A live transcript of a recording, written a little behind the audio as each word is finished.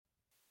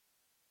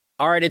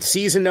All right, it's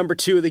season number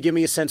 2 of the Give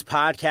Me a Sense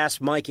podcast.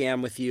 Mike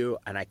Am with you,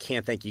 and I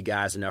can't thank you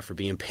guys enough for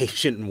being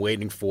patient and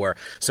waiting for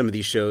some of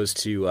these shows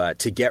to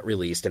get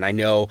released. And I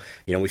know,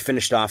 we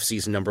finished off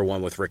season number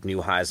 1 with Rick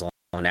Neuheisel.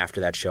 And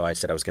after that show, I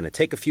said I was going to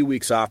take a few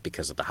weeks off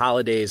because of the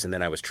holidays, and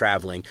then I was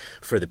traveling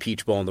for the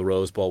Peach Bowl and the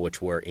Rose Bowl,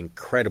 which were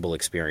incredible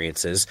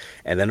experiences.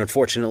 And then,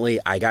 unfortunately,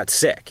 I got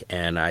sick,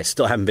 and I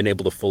still haven't been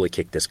able to fully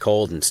kick this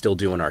cold and still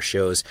doing our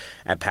shows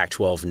at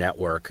Pac-12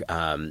 Network.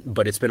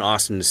 But it's been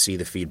awesome to see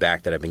the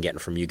feedback that I've been getting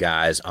from you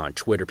guys on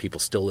Twitter, people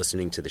still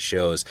listening to the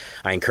shows.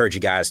 I encourage you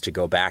guys to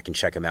go back and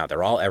check them out.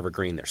 They're all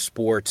evergreen. They're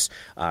sports,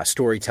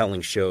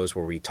 storytelling shows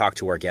where we talk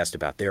to our guests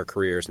about their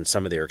careers and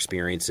some of their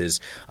experiences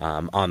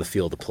on the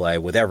field of play.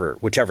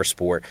 Whichever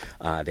sport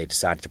they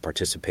decided to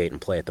participate and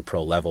play at the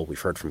pro level.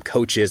 We've heard from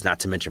coaches, not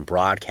to mention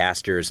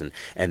broadcasters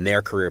and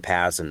their career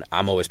paths, and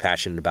I'm always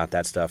passionate about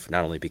that stuff,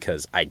 not only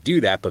because I do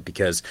that, but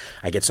because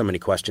I get so many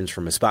questions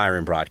from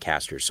aspiring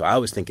broadcasters. So I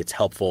always think it's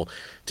helpful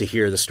to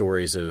hear the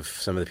stories of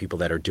some of the people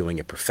that are doing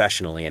it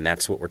professionally, and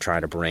that's what we're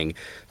trying to bring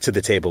to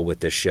the table with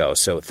this show.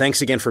 So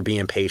thanks again for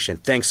being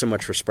patient. Thanks so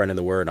much for spreading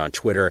the word on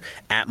Twitter,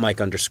 at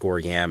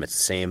Mike_Yam. It's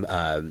the same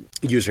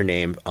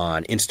username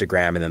on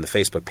Instagram, and then the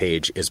Facebook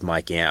page is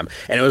Mike Yam.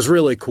 And it was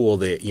really cool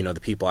that, the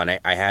people, and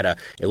I had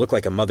it looked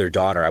like a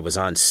mother-daughter. I was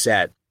on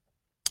set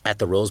at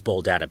the Rose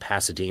Bowl down in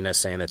Pasadena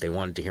saying that they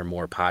wanted to hear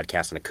more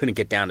podcasts, and I couldn't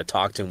get down to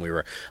talk to them. We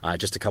were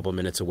just a couple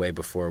minutes away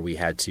before we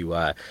had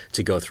to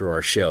go through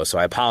our show. So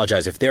I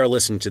apologize if they're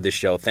listening to this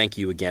show. Thank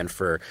you again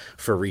for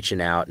reaching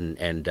out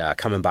and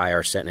coming by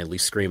our set and at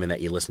least screaming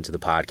that you listen to the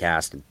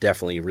podcast.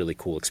 Definitely a really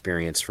cool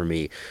experience for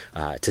me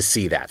to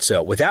see that.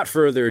 So without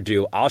further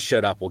ado, I'll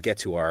shut up. We'll get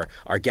to our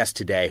guest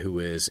today, who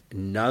is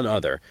none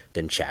other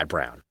than Chad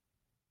Brown.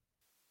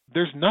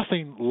 There's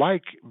nothing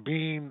like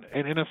being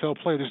an NFL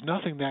player. There's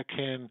nothing that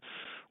can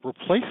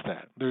replace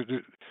that.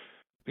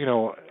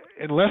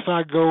 Unless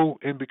I go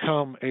and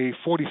become a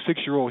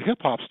 46-year-old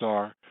hip-hop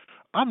star,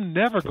 I'm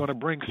never going to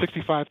bring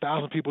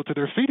 65,000 people to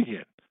their feet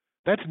again.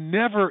 That's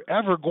never,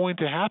 ever going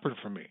to happen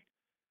for me.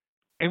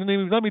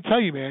 And let me tell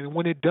you, man,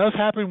 when it does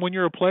happen when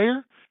you're a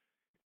player,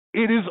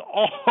 it is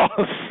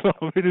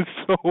awesome. It is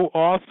so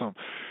awesome.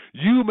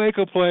 You make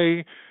a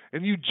play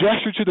and you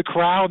gesture to the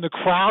crowd, and the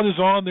crowd is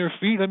on their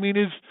feet.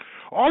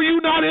 Are you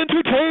not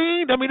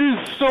entertained? It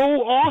is so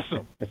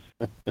awesome.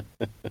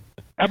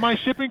 At my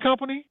shipping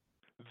company,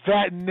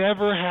 that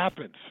never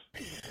happens.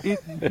 It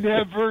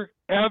never,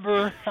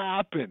 ever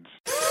happens.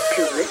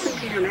 To listen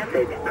to your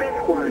message,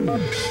 press 1.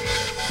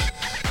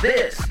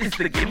 This is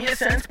the Give Me a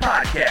Sense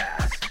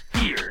podcast.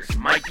 Here's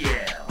Mike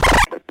Yale.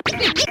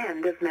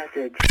 End of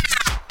message.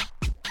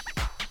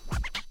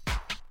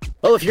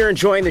 Well, if you're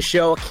enjoying the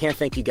show, I can't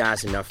thank you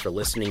guys enough for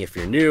listening. If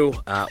you're new,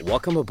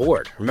 welcome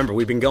aboard. Remember,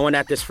 we've been going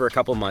at this for a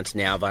couple months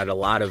now. I've had a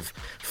lot of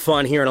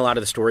fun hearing a lot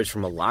of the stories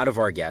from a lot of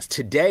our guests.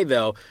 Today,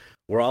 though,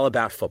 we're all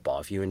about football.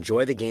 If you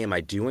enjoy the game,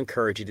 I do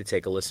encourage you to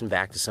take a listen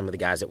back to some of the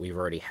guys that we've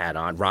already had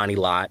on. Ronnie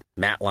Lott,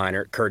 Matt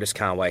Leinart, Curtis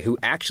Conway, who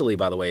actually,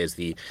 by the way, is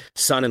the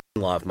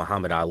son-in-law of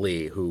Muhammad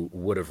Ali, who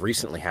would have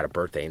recently had a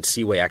birthday. And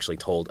Seaway actually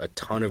told a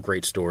ton of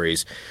great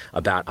stories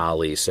about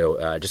Ali.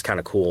 So just kind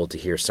of cool to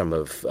hear some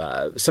of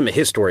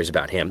his stories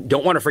about him.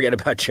 Don't want to forget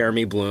about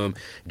Jeremy Bloom,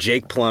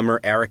 Jake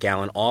Plummer, Eric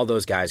Allen, all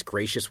those guys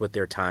gracious with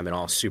their time and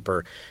all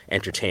super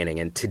entertaining.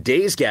 And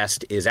today's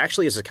guest is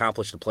actually as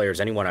accomplished a player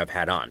as anyone I've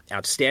had on.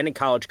 Outstanding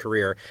college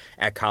career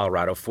at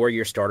Colorado,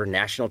 4-year starter,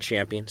 national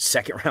champion,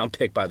 second-round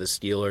pick by the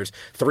Steelers,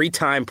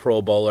 3-time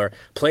Pro Bowler,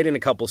 played in a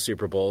couple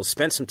Super Bowls,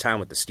 spent some time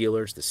with the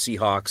Steelers, the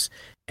Seahawks,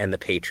 and the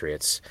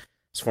Patriots.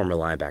 It's former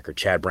linebacker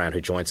Chad Brown,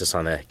 who joins us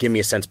on the Give Me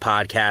a Sense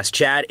podcast.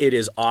 Chad, it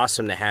is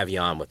awesome to have you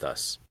on with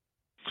us.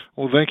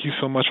 Well, thank you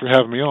so much for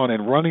having me on.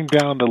 And running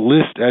down the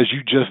list, as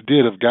you just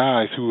did, of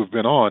guys who have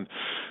been on,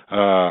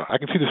 I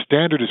can see the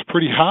standard is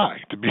pretty high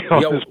to be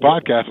on this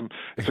podcast.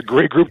 It's a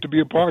great group to be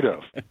a part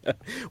of.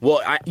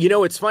 Well,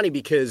 it's funny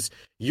because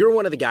you're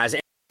one of the guys,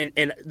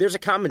 and there's a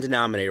common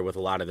denominator with a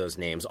lot of those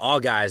names, all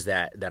guys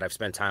that I've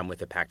spent time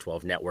with at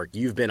Pac-12 Network.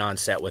 You've been on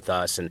set with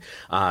us, and,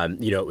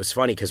 it was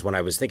funny because when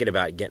I was thinking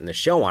about getting the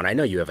show on, I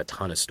know you have a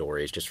ton of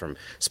stories just from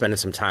spending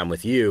some time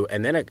with you.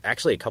 And then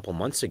actually a couple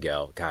months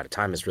ago, God,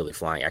 time is really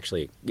flying.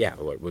 Actually, yeah,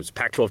 it was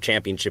Pac-12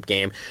 championship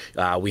game.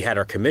 We had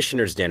our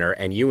commissioner's dinner,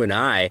 and you and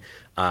I,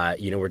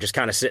 we're just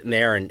kind of sitting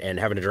there and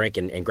having a drink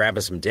and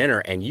grabbing some dinner,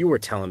 and you were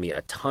telling me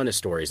a ton of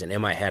stories. And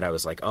in my head, I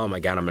was like, oh, my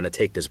God, I'm going to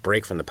take this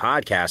break from the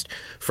podcast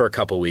for a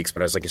couple weeks.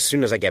 But I was like, as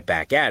soon as I get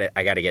back at it,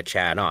 I got to get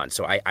Chad on.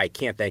 So I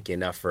can't thank you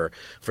enough for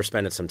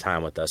spending some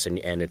time with us. And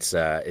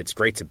it's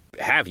great to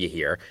have you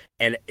here.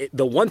 And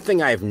the one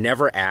thing I've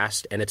never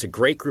asked, and it's a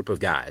great group of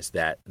guys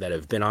that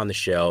have been on the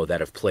show, that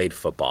have played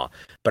football,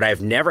 but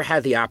I've never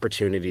had the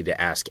opportunity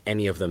to ask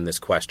any of them this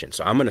question.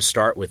 So I'm going to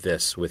start with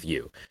this with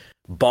you.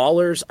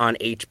 Ballers on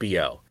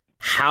HBO.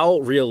 How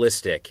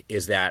realistic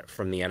is that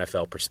from the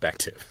NFL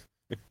perspective?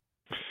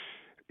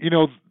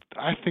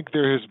 I think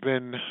there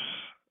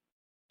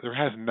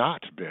has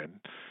not been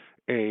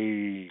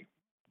a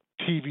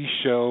TV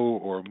show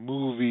or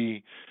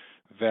movie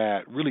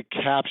that really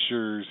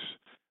captures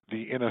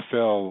the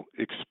NFL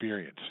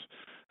experience.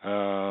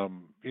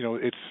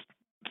 It's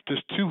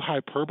just too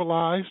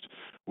hyperbolized,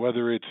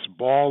 whether it's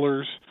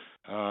Ballers.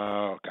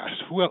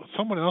 Who else?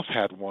 Someone else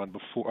had one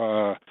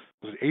before.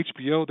 Was it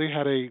HBO? They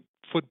had a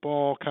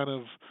football kind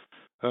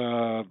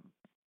of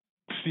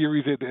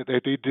series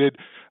that they did.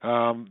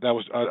 That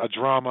was a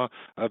drama.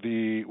 What's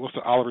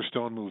the Oliver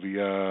Stone movie?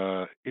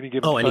 Any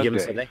Given Sunday. Any Given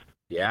Sunday.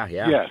 Yeah.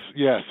 Yes,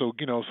 yeah. So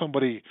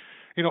somebody.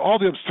 All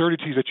the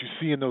absurdities that you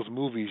see in those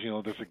movies.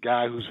 There's a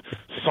guy who's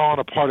sawing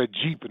apart a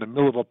Jeep in the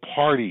middle of a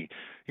party.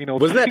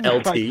 Was that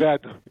LT? Like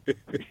that.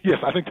 Yes,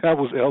 I think that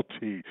was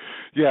LT.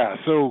 Yeah.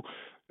 So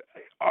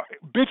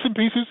bits and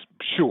pieces,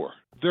 sure.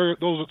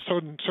 Those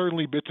are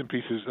certainly bits and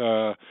pieces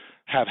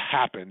have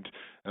happened,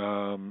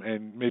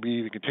 and maybe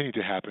even continue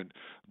to happen.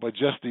 But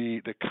just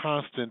the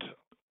constant,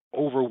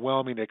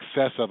 overwhelming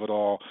excess of it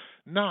all,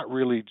 not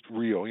really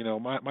real.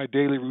 My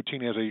daily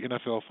routine as a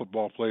NFL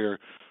football player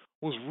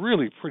was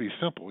really pretty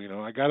simple.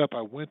 I got up,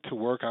 I went to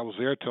work, I was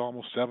there till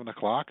almost 7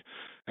 o'clock.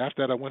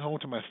 After that, I went home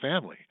to my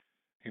family.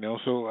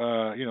 So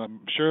I'm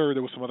sure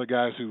there were some other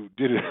guys who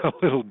did it a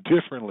little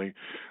differently,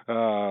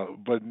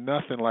 but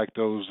nothing like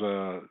those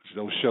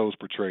shows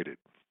portrayed it.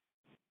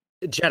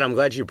 Jed, I'm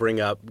glad you bring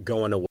up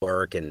going to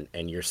work and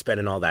you're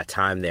spending all that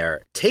time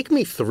there. Take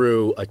me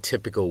through a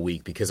typical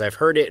week, because I've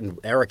heard it, and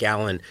Eric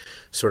Allen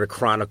sort of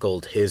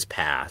chronicled his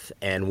path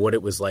and what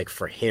it was like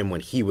for him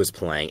when he was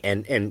playing.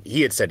 And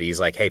he had said,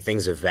 he's like, hey,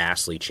 things have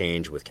vastly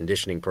changed with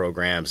conditioning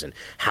programs and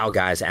how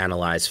guys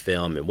analyze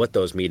film and what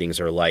those meetings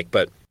are like.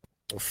 But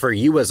for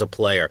you as a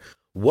player,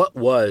 what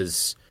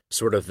was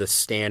sort of the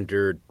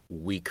standard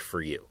week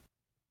for you?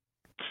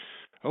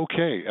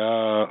 Okay,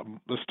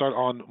 let's start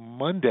on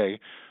Monday.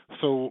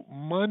 So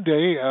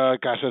Monday,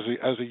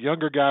 as a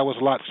younger guy, I was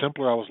a lot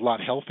simpler. I was a lot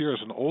healthier. As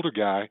an older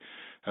guy,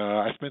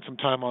 I spent some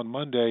time on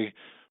Monday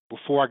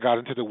before I got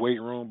into the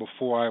weight room,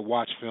 before I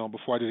watched film,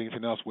 before I did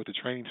anything else with the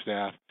training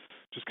staff,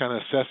 just kind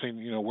of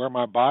assessing, where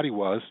my body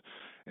was,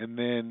 and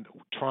then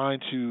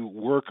trying to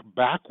work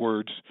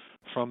backwards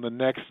from the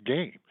next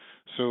game.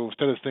 So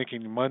instead of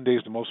thinking Monday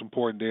is the most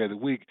important day of the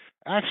week,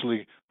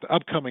 actually the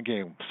upcoming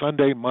game,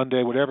 Sunday,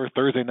 Monday, whatever,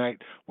 Thursday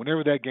night,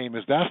 whenever that game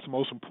is, that's the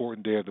most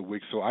important day of the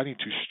week. So I need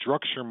to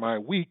structure my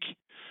week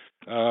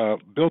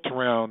built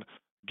around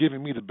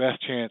giving me the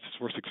best chance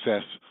for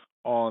success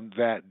on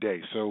that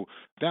day. So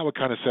that would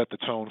kind of set the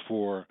tone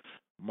for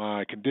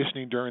my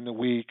conditioning during the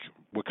week,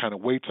 what kind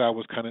of weights I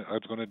was going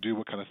to do,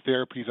 what kind of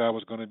therapies I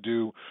was going to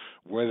do,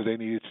 whether they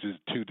needed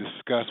to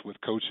discuss with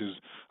coaches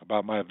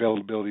about my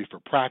availability for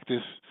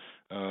practice.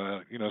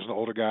 As an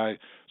older guy,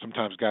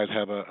 sometimes guys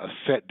have a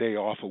set day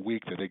off a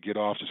week that they get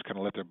off, just kind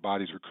of let their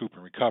bodies recoup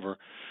and recover.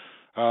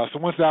 So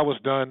once that was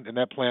done and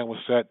that plan was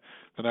set,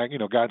 then I,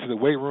 got into the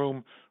weight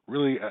room.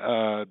 Really,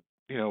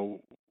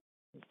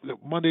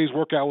 Monday's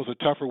workout was a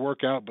tougher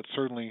workout, but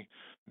certainly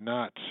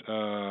not,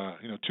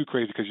 too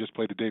crazy because you just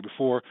played the day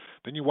before.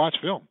 Then you watch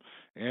film.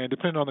 And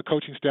depending on the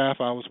coaching staff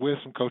I was with,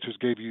 some coaches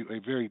gave you a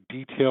very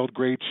detailed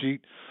grade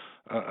sheet.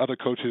 Other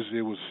coaches,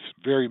 it was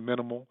very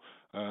minimal.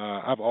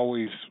 I've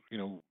always,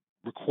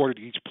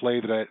 recorded each play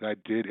that I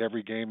did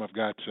every game. I've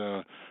got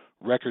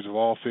records of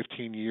all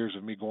 15 years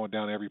of me going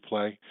down every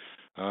play,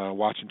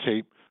 watching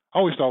tape. I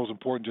always thought it was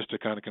important just to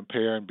kind of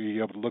compare and be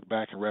able to look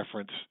back and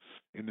reference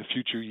in the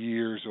future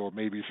years, or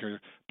maybe if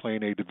you're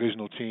playing a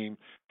divisional team,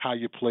 how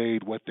you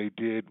played, what they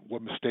did,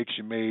 what mistakes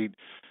you made,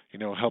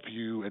 help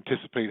you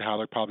anticipate how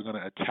they're probably going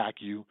to attack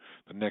you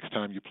the next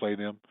time you play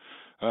them.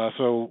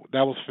 So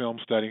that was film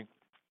study.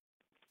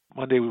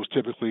 Monday was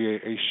typically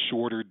a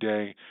shorter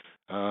day.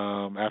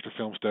 After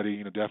film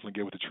study, definitely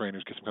get with the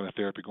trainers, get some kind of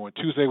therapy going.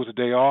 Tuesday was a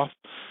day off.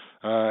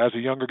 As a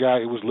younger guy,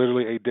 it was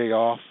literally a day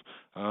off.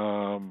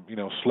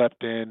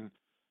 Slept in,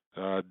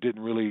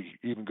 didn't really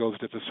even go to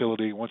the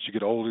facility. Once you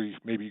get older,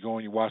 maybe you go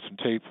and you watch some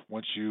tape.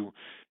 Once you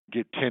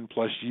get 10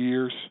 plus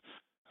years,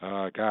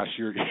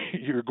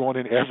 you're going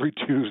in every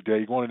Tuesday.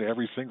 You're going in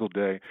every single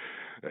day,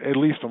 at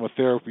least from a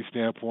therapy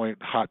standpoint.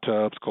 Hot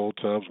tubs, cold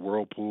tubs,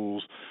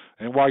 whirlpools,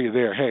 and while you're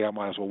there, hey, I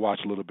might as well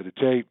watch a little bit of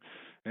tape.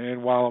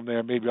 And while I'm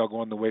there, maybe I'll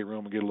go in the weight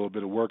room and get a little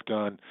bit of work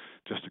done,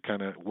 just to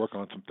kind of work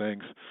on some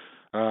things.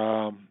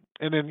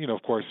 And then,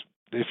 of course,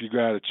 if you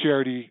got a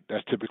charity,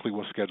 that's typically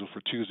what's scheduled for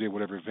Tuesday,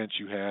 whatever events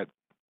you had.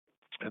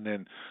 And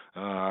then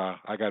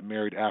I got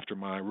married after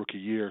my rookie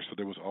year, so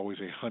there was always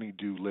a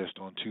honey-do list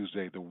on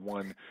Tuesday, the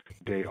one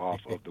day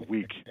off of the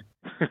week.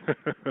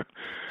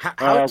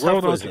 How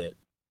tough was it?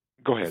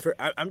 Go ahead.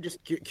 I'm just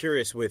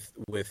curious with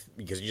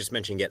because you just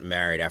mentioned getting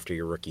married after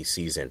your rookie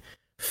season.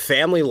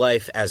 Family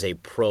life as a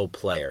pro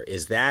player,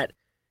 is that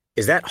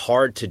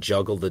hard to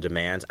juggle the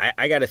demands?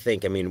 I got to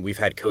think, we've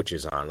had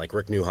coaches on, like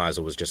Rick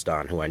Neuheisel was just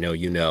on, who I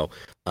know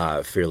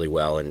fairly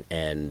well,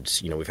 and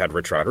we've had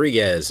Rich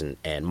Rodriguez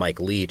and Mike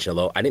Leach,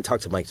 although I didn't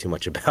talk to Mike too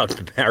much about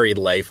the married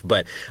life,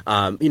 but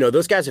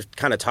those guys have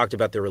kind of talked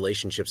about their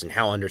relationships and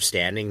how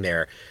understanding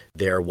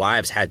their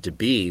wives had to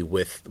be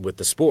with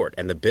the sport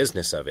and the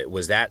business of it.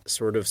 Was that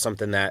sort of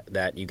something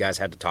that you guys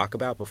had to talk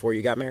about before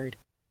you got married?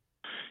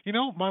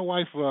 My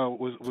wife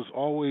was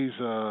always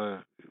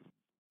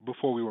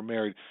before we were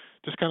married,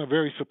 just kind of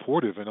very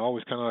supportive and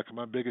always kind of like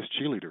my biggest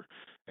cheerleader.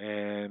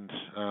 And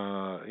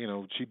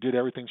she did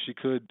everything she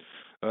could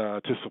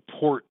to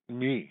support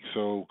me.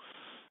 So,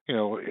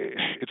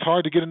 it's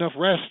hard to get enough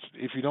rest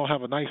if you don't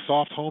have a nice,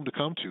 soft home to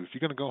come to. If you're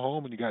going to go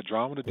home and you got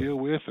drama to deal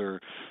with or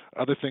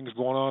other things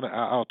going on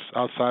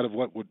outside of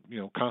what would,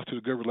 constitute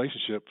a good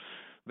relationship,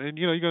 then,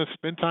 you're going to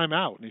spend time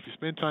out. And if you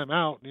spend time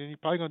out, then you're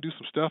probably going to do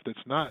some stuff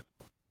that's not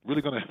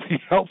really going to be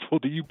helpful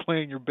to you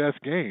playing your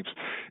best games.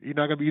 You're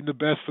not going to be eating the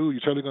best food.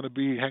 You're certainly going to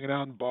be hanging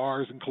out in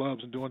bars and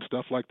clubs and doing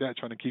stuff like that,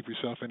 trying to keep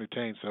yourself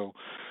entertained. So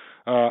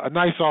a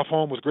nice off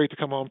home was great to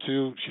come home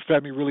to. She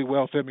fed me really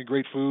well, fed me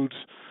great foods.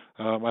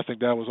 I think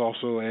that was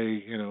also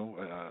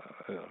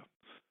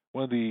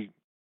one of the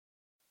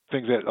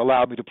things that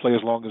allowed me to play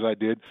as long as I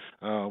did,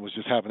 was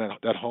just having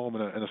that home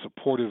and a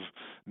supportive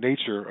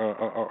nature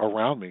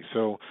around me.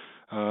 So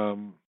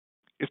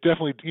it's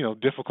definitely,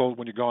 difficult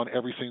when you're gone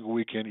every single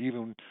weekend,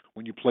 even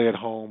when you play at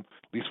home.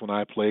 At least when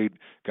I played,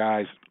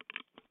 guys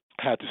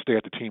had to stay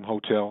at the team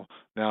hotel.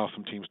 Now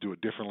some teams do it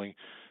differently.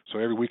 So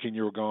every weekend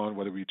you were gone,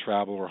 whether we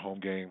travel or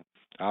home game.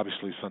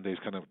 Obviously Sunday's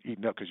kind of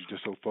eaten up because you're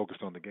just so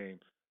focused on the game.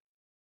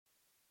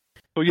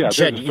 So yeah,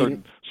 Jed, there's a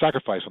certain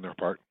sacrifice on their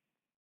part.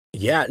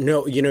 Yeah,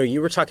 no,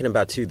 you were talking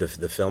about too the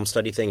film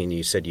study thing, and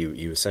you said you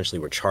essentially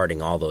were charting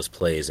all those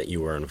plays that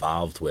you were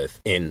involved with.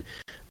 And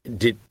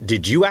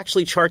did you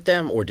actually chart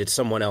them, or did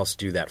someone else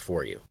do that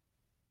for you?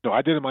 No,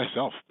 I did it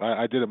myself.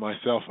 I did it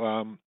myself.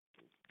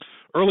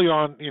 Early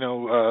on,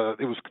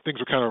 things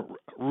were kind of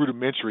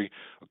rudimentary.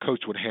 A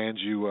coach would hand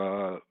you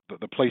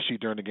the play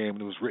sheet during the game,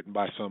 and it was written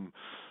by some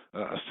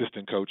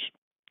assistant coach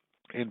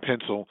in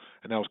pencil,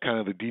 and that was kind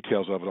of the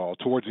details of it all.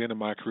 Towards the end of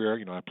my career,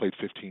 I played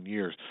 15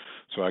 years,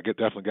 so I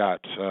definitely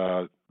got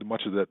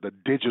much of the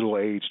digital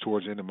age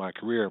towards the end of my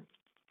career.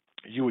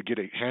 You would get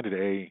handed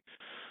a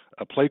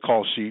play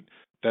call sheet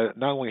that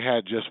not only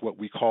had just what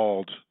we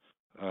called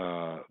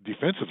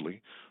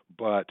defensively,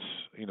 but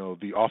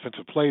the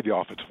offensive play, the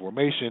offensive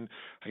formation,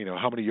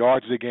 how many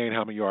yards they gain,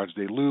 how many yards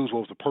they lose, what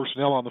was the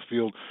personnel on the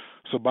field.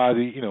 So by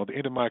the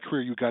end of my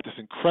career, you got this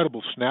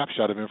incredible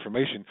snapshot of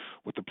information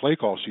with the play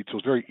call sheet. So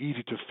it's very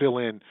easy to fill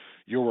in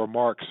your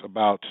remarks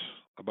about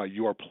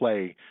your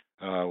play,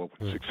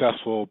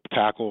 successful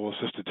tackle,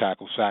 assisted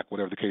tackle, sack,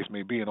 whatever the case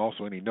may be, and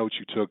also any notes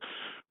you took.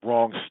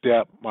 Wrong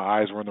step,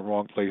 my eyes were in the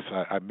wrong place,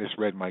 I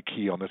misread my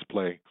key on this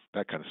play,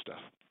 that kind of stuff.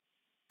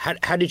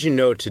 How did you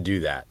know to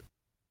do that?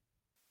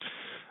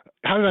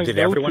 How did I did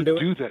know everyone to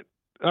do that?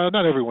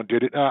 Not everyone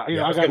did it.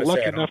 I got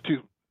lucky enough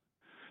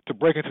to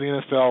break into the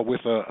NFL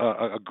with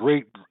a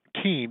great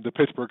team, the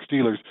Pittsburgh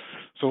Steelers.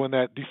 So in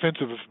that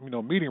defensive,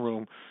 meeting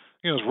room,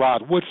 it was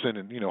Rod Woodson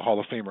and Hall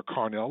of Famer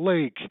Carnell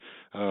Lake,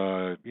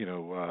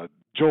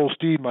 Joel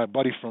Steed, my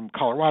buddy from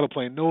Colorado,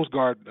 playing nose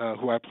guard,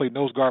 who I played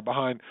nose guard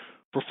behind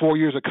for 4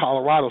 years at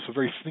Colorado. So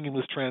very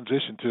seamless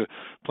transition to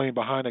playing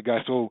behind a guy.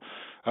 So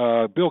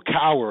Bill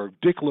Cowher,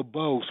 Dick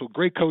LeBeau, so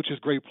great coaches,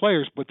 great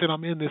players. But then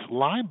I'm in this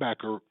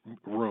linebacker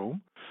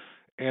room,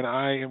 and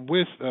I am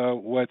with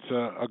what's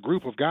a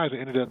group of guys that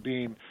ended up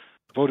being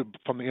voted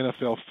from the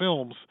NFL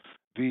Films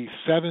the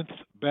 7th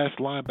best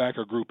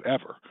linebacker group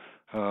ever.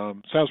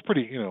 So I was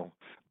pretty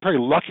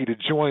lucky to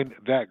join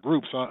that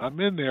group. So I'm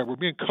in there. We're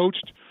being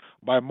coached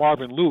by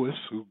Marvin Lewis,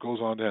 who goes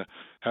on to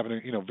having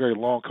a very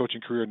long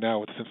coaching career now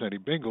with the Cincinnati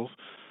Bengals.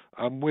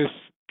 I'm with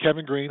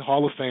Kevin Green,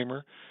 Hall of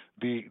Famer,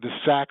 the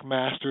sack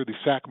master, the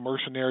sack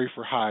mercenary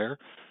for hire.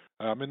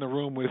 I'm in the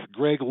room with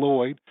Greg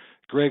Lloyd.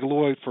 Greg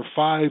Lloyd, for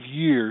 5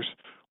 years,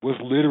 was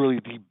literally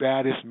the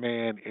baddest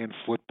man in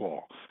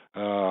football.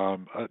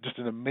 Just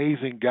an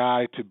amazing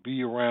guy to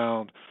be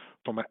around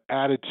from an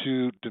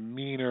attitude,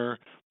 demeanor,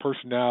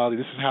 personality.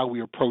 This is how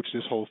we approach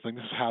this whole thing.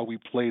 This is how we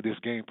play this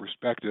game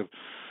perspective.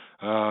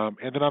 And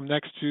then I'm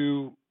next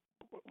to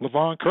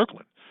LaVon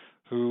Kirkland,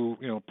 who,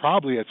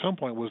 probably at some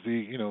point was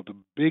the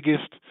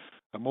biggest,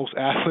 most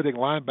athletic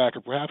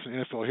linebacker perhaps in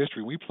NFL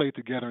history. We played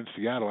together in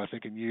Seattle, I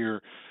think in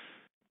year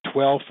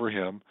 12 for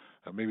him,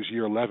 maybe it was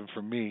year 11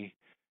 for me.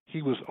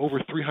 He was over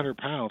 300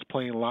 pounds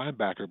playing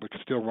linebacker, but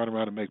could still run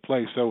around and make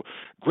plays. So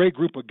great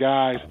group of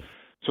guys.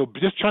 So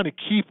just trying to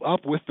keep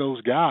up with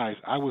those guys,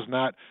 I was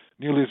not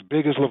nearly as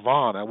big as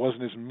LaVon. I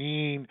wasn't as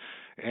mean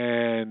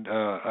and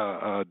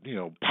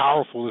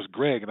powerful as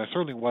Greg, and I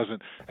certainly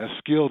wasn't as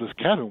skilled as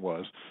Kevin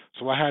was.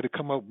 So I had to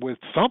come up with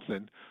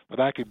something that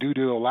I could do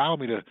to allow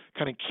me to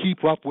kind of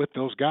keep up with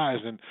those guys.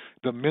 And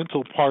the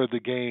mental part of the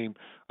game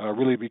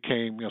really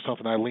became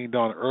something I leaned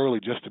on early,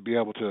 just to be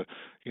able to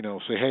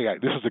say, hey,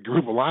 this is a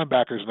group of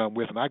linebackers that I'm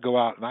with, and I go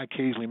out and I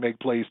occasionally make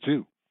plays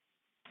too.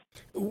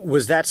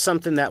 Was that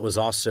something that was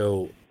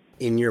also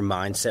in your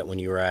mindset when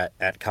you were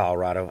at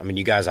Colorado? I mean,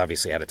 you guys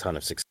obviously had a ton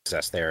of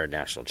success there, a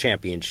national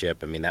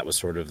championship. I mean, that was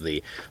sort of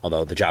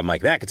although the job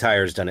Mike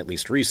McIntyre has done at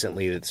least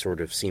recently, that's sort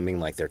of seeming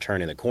like they're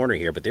turning the corner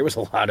here. But there was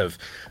a lot of,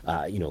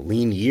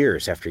 lean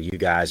years after you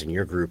guys and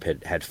your group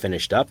had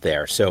finished up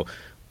there. So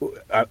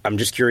I'm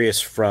just curious,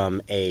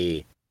 from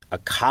a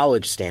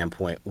college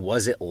standpoint,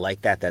 was it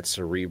like that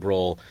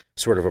cerebral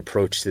sort of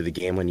approach to the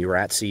game when you were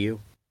at CU?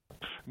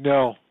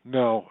 No.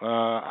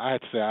 I'd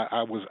say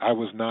I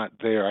was not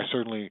there. I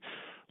certainly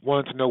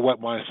wanted to know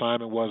what my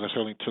assignment was. I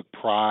certainly took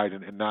pride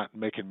in not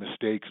making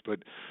mistakes, but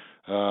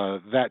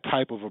that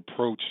type of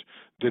approach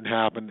didn't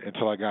happen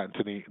until I got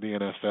into the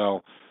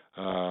NFL.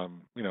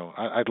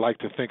 I'd like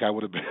to think I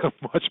would have been a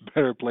much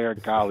better player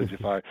in college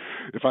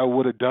if I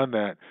would have done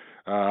that.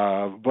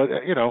 But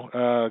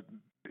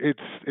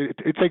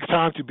it takes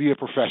time to be a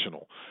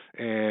professional,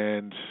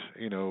 and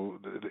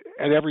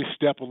at every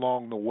step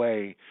along the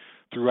way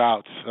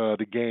throughout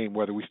the game,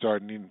 whether we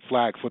start in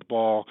flag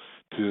football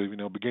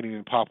to beginning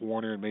in Pop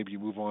Warner, and maybe you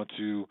move on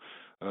to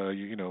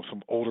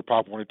some older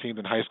Pop Warner teams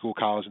in high school,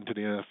 college, into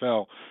the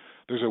NFL.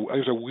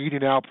 There's a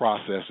weeding out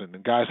process, and the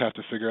guys have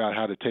to figure out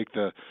how to take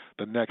the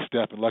next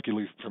step. And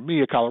luckily for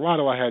me at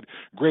Colorado, I had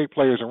great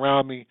players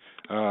around me.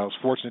 I was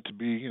fortunate to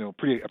be a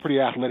pretty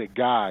athletic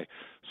guy.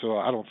 So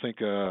I don't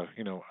think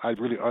I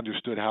really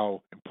understood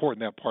how important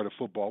that part of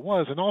football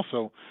was. And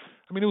also,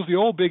 it was the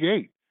old Big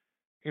Eight.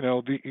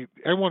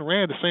 Everyone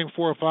ran the same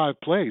 4 or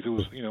 5 plays. It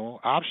was,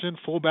 option,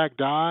 fullback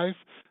dive,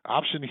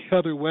 option the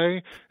other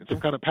way, and some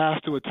kind of pass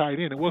to a tight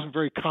end. It wasn't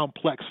very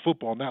complex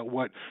football, not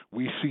what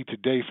we see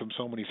today from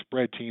so many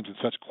spread teams and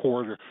such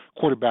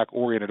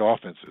quarterback-oriented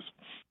offenses.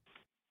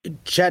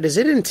 Chad, is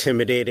it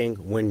intimidating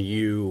when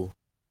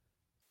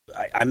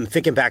I'm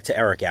thinking back to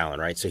Eric Allen,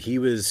 right? So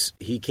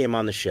he came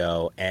on the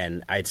show,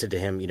 and I'd said to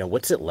him,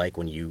 what's it like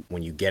when you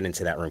get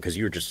into that room? Because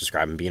you were just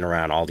describing being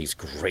around all these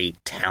great,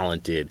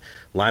 talented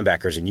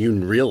linebackers, and you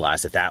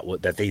realized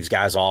that these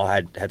guys all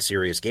had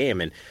serious game.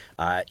 And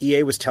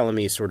EA was telling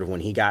me sort of when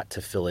he got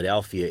to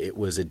Philadelphia, it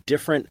was a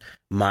different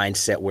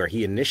mindset where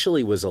he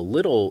initially was a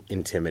little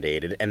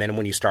intimidated, and then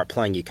when you start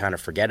playing, you kind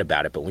of forget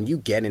about it. But when you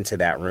get into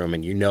that room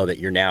and you know that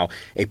you're now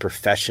a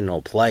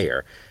professional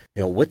player,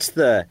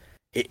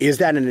 is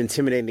that an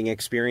intimidating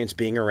experience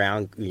being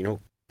around,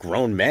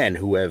 grown men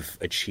who have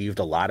achieved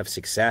a lot of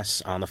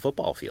success on the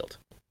football field?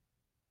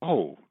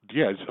 Oh,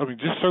 yeah.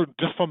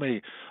 Just from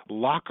a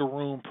locker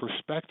room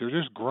perspective,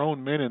 there's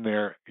grown men in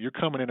there. You're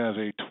coming in as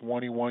a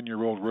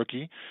 21-year-old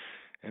rookie,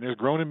 and there's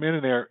grown men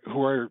in there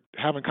who are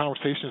having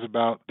conversations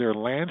about their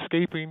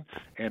landscaping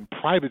and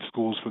private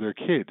schools for their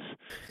kids.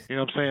 You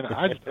know what I'm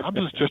saying? I'm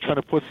just trying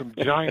to put some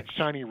giant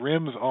shiny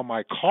rims on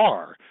my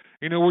car.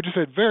 We're just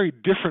at very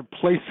different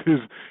places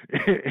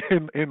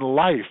in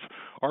life.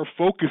 Our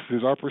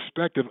focuses, our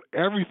perspective,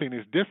 everything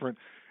is different.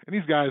 And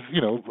these guys,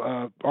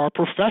 are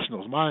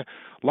professionals. My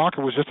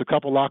locker was just a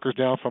couple lockers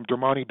down from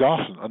Dermontti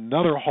Dawson,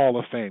 another Hall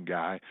of Fame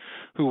guy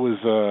who was,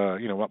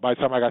 by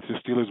the time I got to the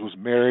Steelers, was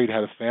married,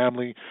 had a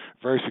family,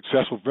 very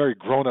successful, very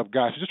grown-up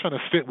guy. So just trying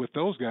to fit with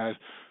those guys.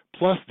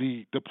 Plus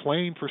the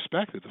playing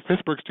perspective. The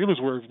Pittsburgh Steelers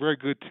were a very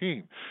good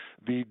team.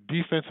 The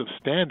defensive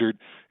standard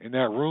in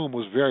that room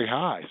was very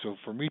high. So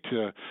for me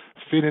to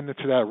fit into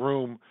that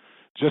room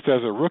just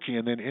as a rookie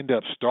and then end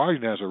up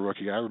starting as a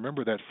rookie, I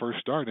remember that first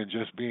start and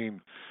just being,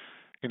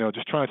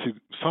 just trying to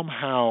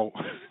somehow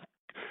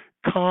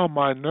calm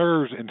my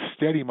nerves and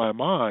steady my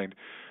mind,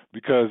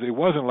 because it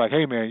wasn't like,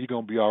 hey, man, you're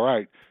going to be all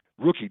right.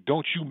 Rookie,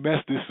 don't you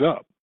mess this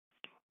up.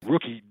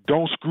 Rookie,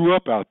 don't screw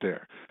up out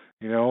there.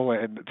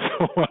 And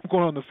so I'm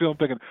going on the field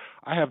thinking,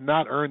 I have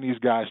not earned these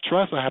guys'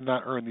 trust. I have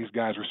not earned these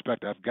guys'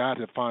 respect. I've got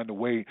to find a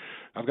way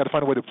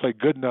to play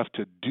good enough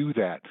to do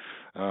that.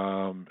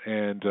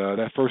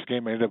 That first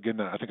game, I ended up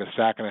getting, I think, a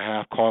sack and a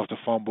half, caused a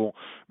fumble,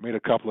 made a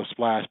couple of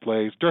splash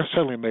plays. They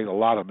certainly made a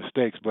lot of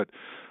mistakes, but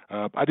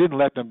I didn't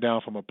let them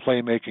down from a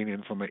playmaking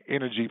and from an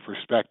energy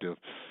perspective.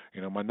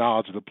 My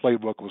knowledge of the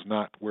playbook was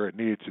not where it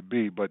needed to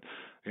be, but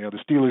the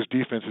Steelers'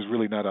 defense is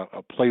really not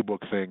a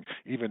playbook thing.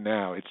 Even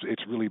now,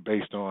 it's really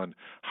based on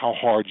how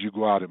hard you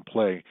go out and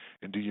play,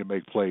 and do you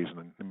make plays.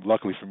 And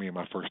luckily for me, in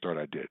my first start,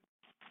 I did.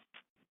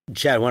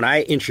 Chad, when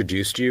I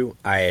introduced you,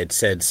 I had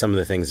said some of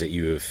the things that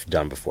you have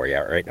done before, yeah,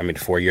 right?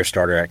 4-year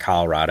starter at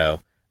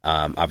Colorado.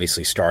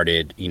 Obviously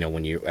started,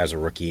 when you as a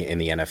rookie in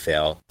the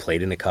NFL,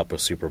 played in a couple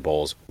of Super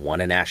Bowls,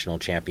 won a national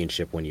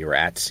championship when you were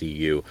at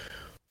CU.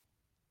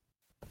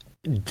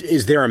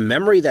 Is there a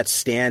memory that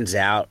stands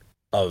out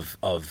of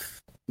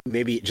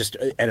maybe just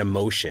an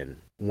emotion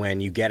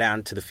when you get out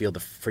into the field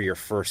for your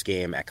first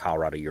game at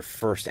Colorado, your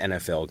first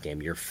NFL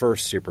game, your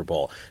first Super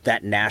Bowl,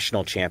 that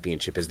national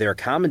championship? Is there a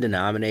common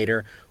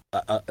denominator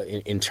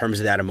in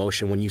terms of that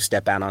emotion when you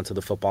step out onto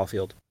the football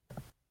field?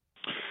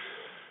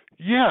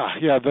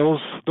 Yeah,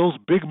 those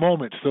big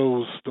moments,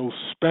 those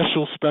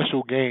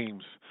special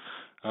games.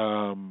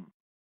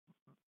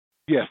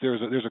 Yes,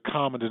 there's a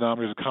common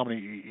denominator, there's a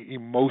common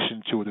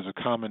emotion to it. There's a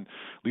common,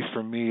 at least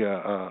for me,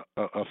 a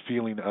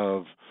feeling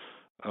of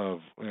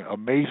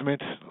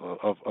amazement,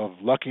 of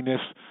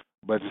luckiness,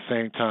 but at the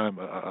same time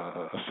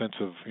a sense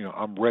of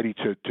I'm ready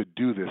to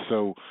do this.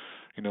 So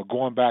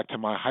going back to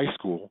my high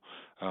school,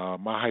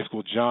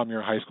 John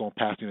Muir High School in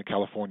Pasadena,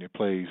 California,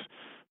 plays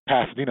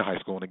Pasadena High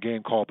School in a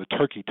game called the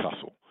Turkey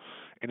Tussle,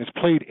 and it's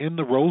played in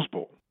the Rose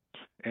Bowl.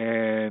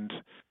 And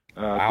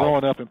wow.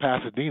 growing up in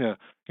Pasadena,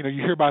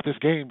 you hear about this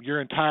game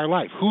your entire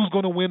life. Who's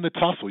going to win the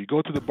tussle? You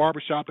go to the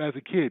barbershop as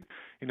a kid,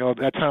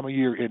 that time of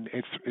year, and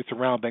it's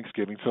around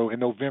Thanksgiving. So in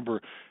November,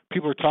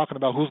 people are talking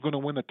about who's going to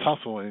win the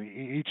tussle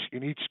in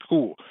each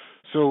school.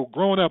 So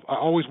growing up, I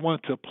always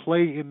wanted to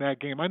play in that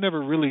game. I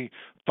never really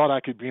thought I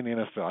could be in the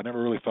NFL. I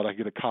never really thought I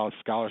could get a college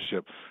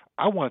scholarship.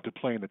 I wanted to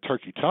play in the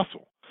turkey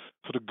tussle.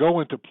 So to go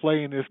into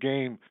play in this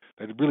game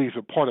that really is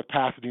a part of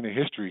Pasadena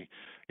history,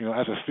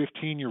 as a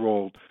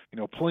 15-year-old,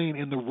 playing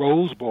in the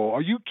Rose Bowl.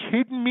 Are you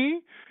kidding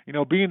me?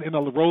 Being in the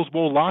Rose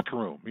Bowl locker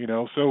room,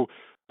 So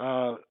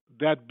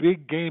that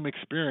big game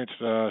experience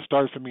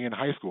started for me in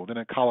high school. Then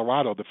at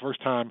Colorado, the first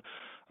time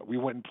we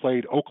went and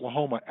played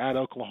Oklahoma at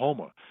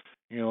Oklahoma,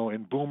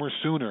 and Boomer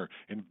Sooner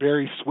and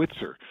Barry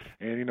Switzer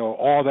and,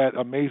 all that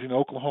amazing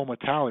Oklahoma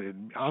talent.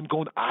 And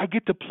I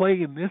get to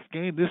play in this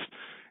game, this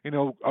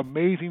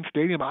amazing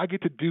stadium. I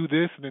get to do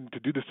this and then to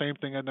do the same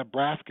thing at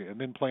Nebraska and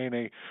then play in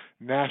a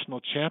national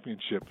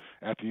championship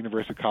at the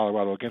University of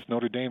Colorado against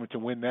Notre Dame and to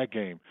win that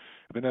game.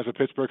 And then as a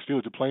Pittsburgh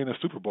Steelers to play in the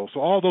Super Bowl. So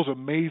all those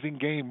amazing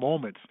game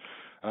moments,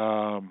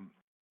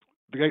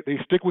 they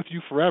stick with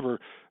you forever.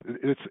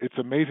 It's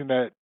amazing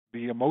that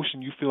the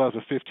emotion you feel as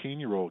a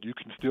 15-year-old, you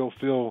can still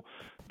feel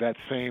that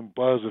same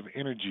buzz of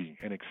energy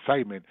and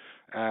excitement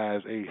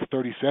as a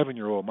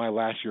 37-year-old. My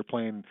last year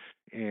playing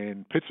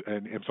in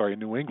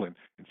New England,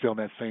 and feeling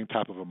that same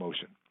type of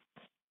emotion.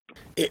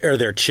 Are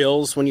there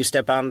chills when you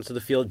step out into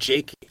the field?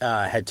 Jake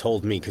had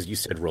told me, because you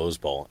said Rose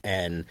Bowl,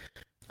 and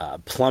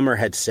Plummer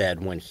had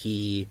said when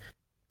he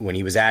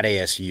was at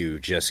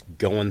ASU, just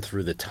going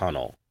through the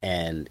tunnel,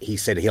 and he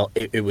said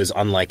it was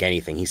unlike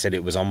anything. He said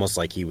it was almost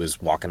like he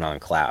was walking on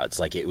clouds.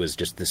 Like it was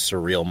just this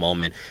surreal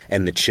moment,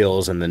 and the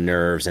chills and the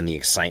nerves and the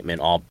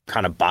excitement all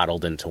kind of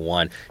bottled into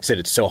one. He said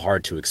it's so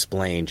hard to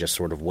explain just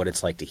sort of what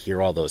it's like to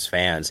hear all those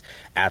fans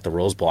at the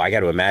Rose Bowl. I got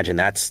to imagine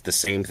that's the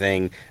same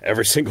thing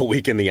every single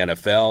week in the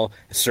NFL,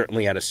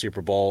 certainly at a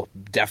Super Bowl,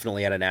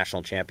 definitely at a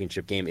national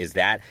championship game. Is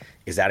that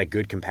a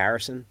good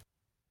comparison?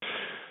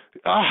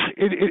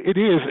 It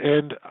is,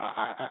 and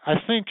I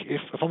think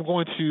if I'm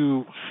going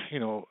to,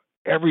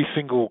 every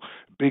single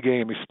big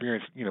game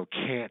experience,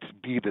 can't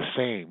be the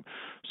same.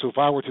 So if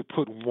I were to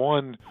put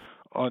one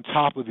on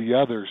top of the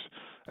others,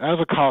 as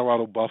a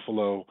Colorado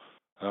Buffalo,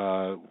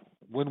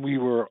 when we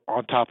were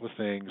on top of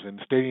things and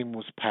the stadium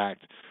was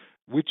packed,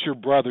 with your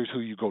brothers who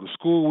you go to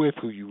school with,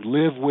 who you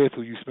live with,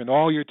 who you spend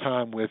all your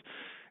time with,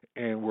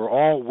 and we're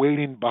all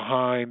waiting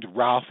behind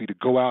Ralphie to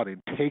go out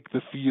and take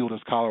the field as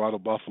Colorado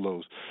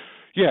Buffaloes.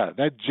 Yeah,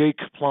 that Jake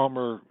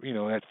Plummer,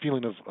 that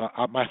feeling of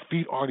my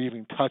feet aren't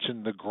even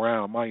touching the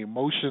ground. My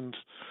emotions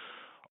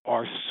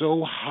are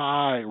so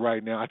high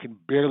right now, I can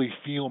barely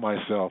feel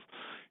myself.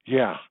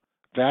 Yeah,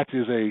 that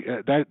is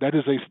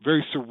a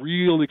very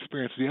surreal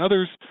experience. The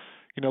others,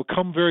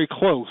 come very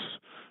close,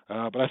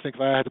 but I think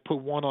if I had to put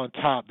one on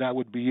top, that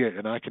would be it.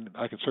 And I can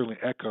certainly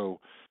echo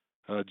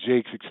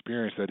Jake's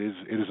experience. It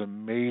is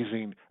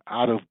amazing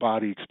out of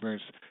body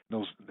experience.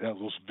 Those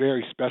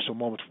very special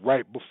moments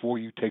right before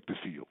you take the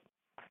field.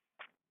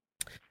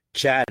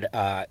 Chad,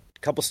 a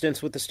couple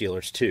stints with the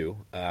Steelers too,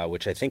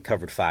 which I think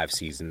covered 5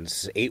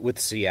 seasons, 8 with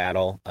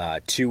Seattle,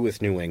 2 with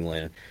New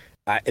England.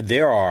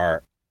 There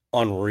are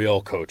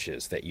unreal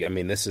coaches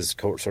this is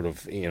sort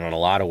of, in a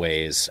lot of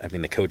ways,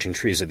 the coaching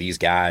trees of these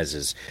guys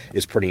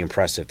is pretty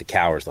impressive. The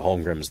Cowers, the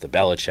Holmgrens, the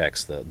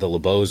Belichicks, the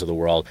LeBeaus of the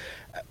world.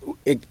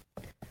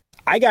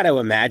 I got to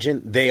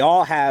imagine they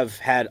all have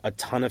had a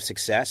ton of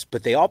success,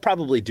 but they all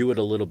probably do it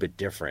a little bit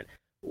different.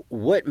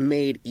 What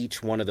made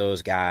each one of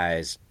those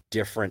guys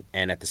different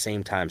and at the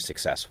same time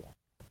successful?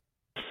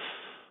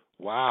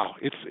 Wow,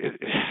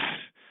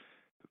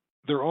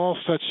 they're all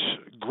such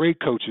great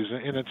coaches,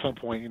 and at some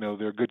point,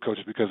 they're good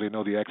coaches because they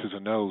know the X's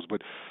and O's.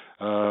 But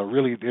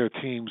really, their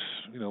teams,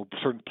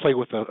 play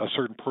with a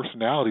certain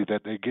personality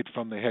that they get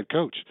from the head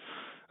coach.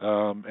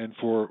 And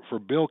for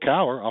Bill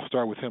Cowher, I'll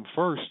start with him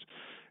first.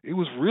 It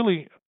was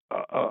really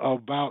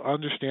about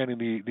understanding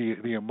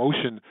the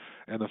emotion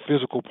and the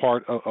physical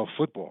part of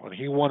football, and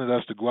he wanted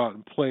us to go out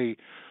and play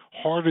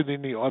harder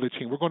than the other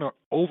team. We're going to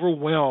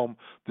overwhelm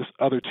this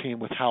other team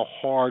with how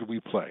hard we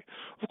play.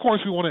 Of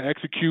course, we want to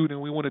execute and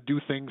we want to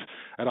do things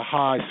at a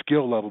high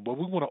skill level, but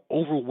we want to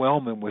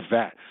overwhelm them with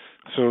that.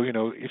 So,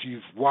 if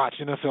you've watched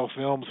NFL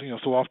films,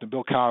 so often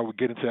Bill Cowher would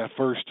get into that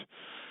first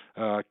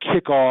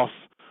kickoff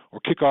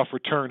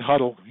return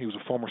huddle. He was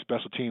a former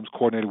special teams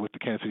coordinator with the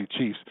Kansas City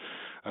Chiefs,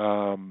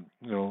 and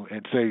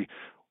say,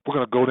 we're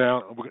going to go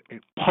down, we're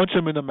going to punch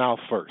him in the mouth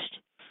first.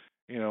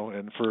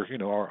 And for,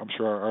 I'm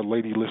sure our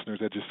lady listeners,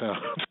 that just sounds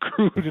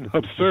crude and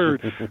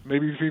absurd,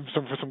 maybe even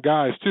for some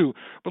guys too.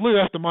 But really,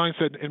 that's the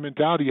mindset and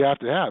mentality you have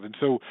to have. And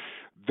so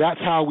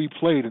that's how we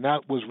played. And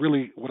that was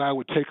really what I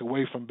would take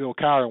away from Bill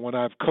Cowher when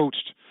I've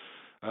coached,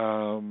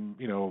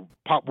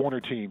 Pop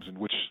Warner teams, in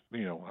which,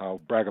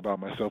 I'll brag about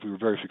myself. We were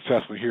very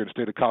successful here in the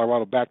state of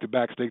Colorado,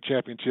 back-to-back state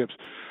championships.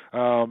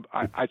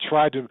 I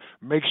tried to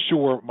make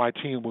sure my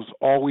team was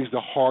always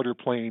the harder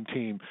playing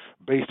team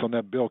based on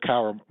that Bill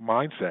Cowher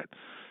mindset.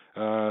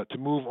 To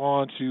move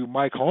on to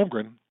Mike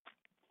Holmgren,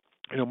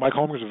 Mike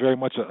Holmgren's very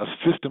much a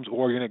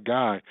systems-oriented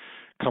guy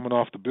coming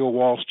off the Bill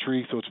Walsh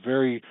tree, so it's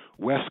very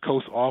West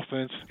Coast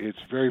offense. It's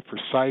very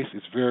precise.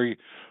 It's very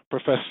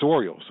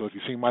professorial. So if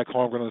you see Mike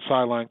Holmgren on the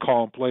sideline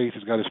calling plays,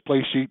 he's got his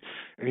play sheet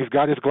and he's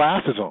got his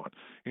glasses on,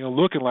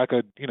 looking like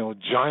a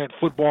giant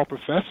football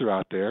professor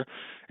out there.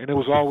 And it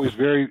was always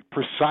very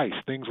precise.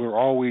 Things were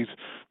always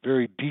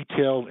very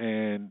detailed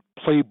and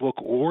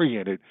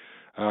playbook-oriented.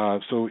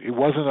 So it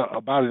wasn't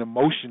about an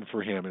emotion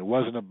for him. It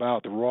wasn't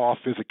about the raw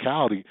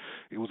physicality.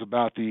 It was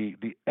about the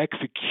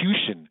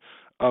execution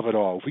of it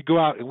all. If we go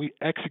out and we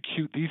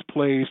execute these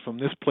plays from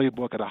this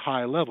playbook at a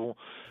high level,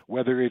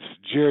 whether it's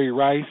Jerry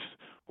Rice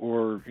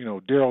or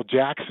Darrell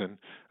Jackson,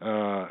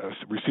 a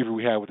receiver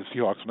we had with the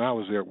Seahawks when I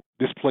was there,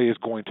 this play is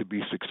going to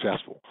be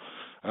successful.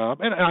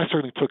 And I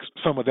certainly took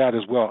some of that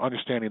as well,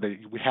 understanding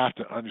that we have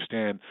to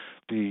understand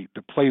the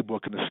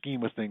playbook and the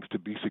scheme of things to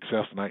be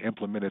successful, and I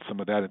implemented some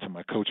of that into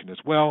my coaching as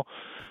well.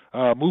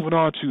 Moving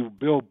on to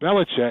Bill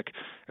Belichick,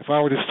 if I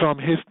were to sum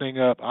his thing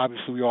up,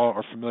 obviously we all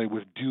are familiar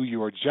with do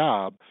your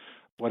job,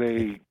 but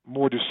a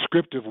more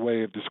descriptive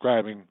way of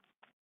describing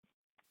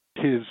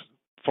his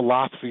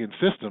philosophy and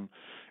system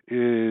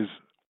is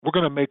we're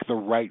going to make the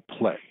right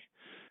play.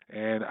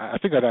 And I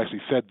think I'd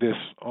actually said this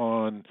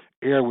on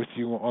air with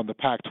you on the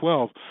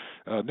Pac-12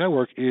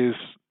 network, is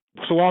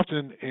so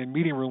often in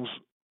meeting rooms,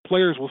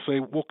 players will say,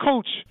 well,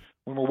 coach,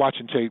 when we're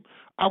watching tape,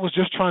 I was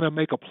just trying to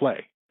make a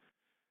play.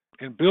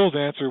 And Bill's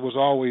answer was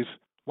always,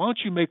 why don't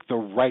you make the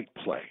right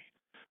play?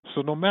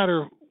 So no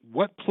matter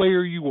what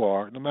player you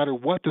are, no matter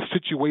what the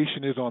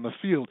situation is on the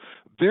field,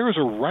 there is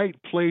a right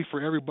play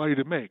for everybody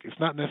to make. It's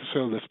not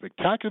necessarily the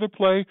spectacular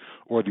play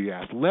or the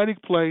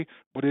athletic play,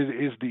 but it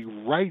is the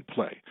right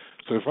play.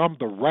 So if I'm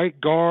the right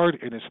guard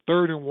and it's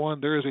 3rd and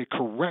 1, there is a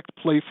correct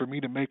play for me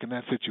to make in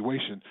that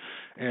situation.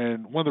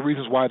 And one of the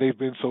reasons why they've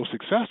been so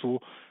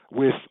successful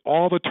with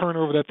all the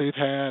turnover that they've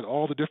had,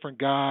 all the different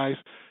guys,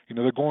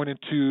 they're going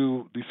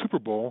into the Super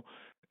Bowl.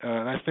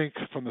 And I think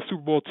from the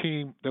Super Bowl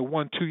team that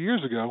won 2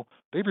 years ago,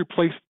 they've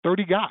replaced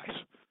 30 guys.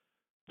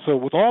 So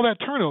with all that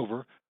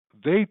turnover,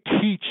 they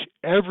teach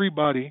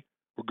everybody,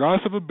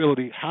 regardless of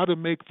ability, how to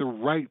make the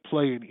right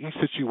play in each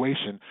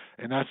situation.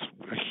 And that's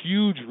a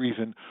huge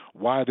reason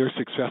why they're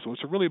successful.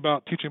 It's really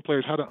about teaching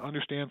players how to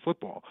understand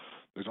football.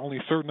 There's only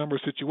a certain number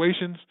of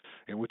situations,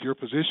 and with your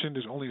position,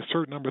 there's only a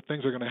certain number of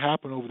things that are going to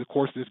happen over the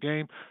course of this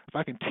game. If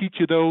I can teach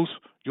you those,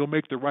 you'll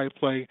make the right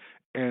play,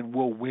 and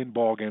we'll win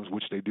ball games,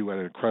 which they do at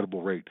an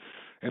incredible rate.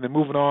 And then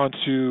moving on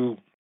to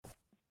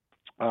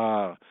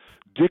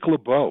Dick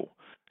LeBeau.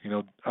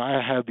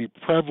 I had the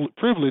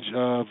privilege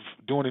of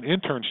doing an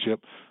internship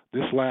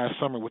this last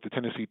summer with the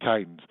Tennessee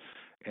Titans,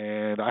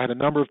 and I had a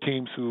number of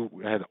teams who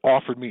had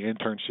offered me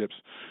internships.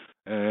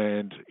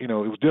 And, it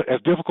was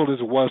as difficult as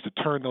it was to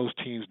turn those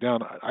teams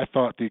down. I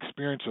thought the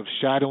experience of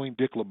shadowing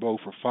Dick LeBeau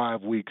for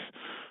 5 weeks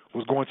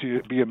was going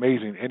to be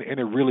amazing, and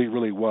it really,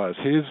 really was.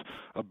 His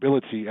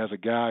ability as a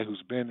guy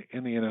who's been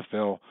in the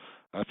NFL,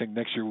 I think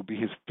next year will be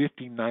his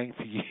 59th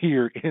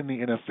year in the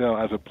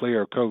NFL as a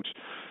player or coach,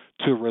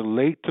 to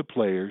relate to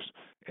players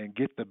and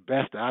get the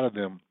best out of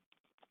them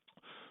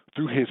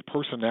through his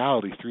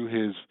personality, through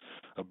his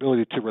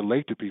ability to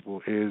relate to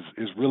people is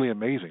really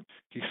amazing.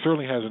 He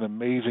certainly has an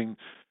amazing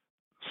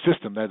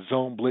system, that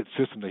zone blitz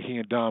system that he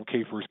and Dom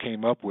Capers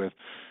came up with,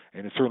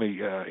 and it certainly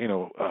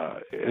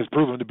has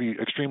proven to be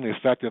extremely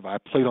effective. I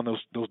played on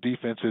those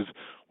defenses.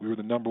 We were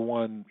the number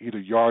one either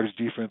yardage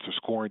defense or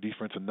scoring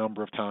defense a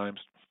number of times.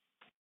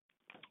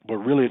 But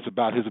really it's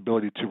about his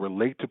ability to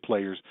relate to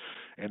players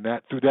and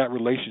that through that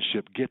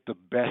relationship get the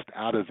best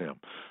out of them.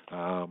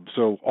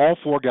 So all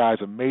 4 guys,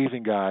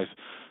 amazing guys,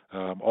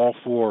 all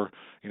 4,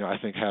 I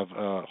think have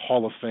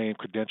Hall of Fame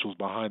credentials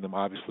behind them.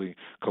 Obviously,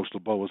 Coach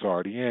LeBeau is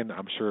already in.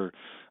 I'm sure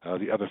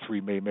the other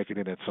 3 may make it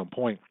in at some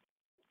point.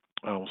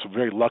 So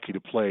very lucky to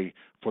play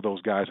for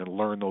those guys and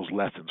learn those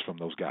lessons from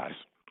those guys.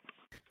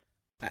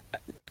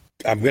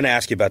 I'm going to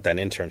ask you about that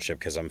internship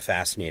because I'm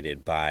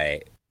fascinated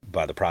by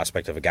the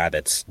prospect of a guy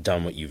that's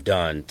done what you've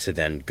done to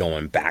then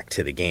going back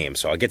to the game.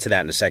 So I'll get to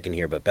that in a second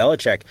here. But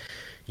Belichick,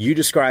 you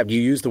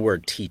used the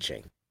word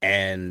teaching.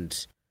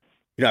 And,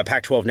 at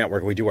Pac-12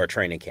 Network, we do our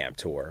training camp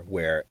tour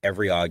where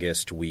every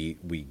August we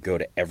go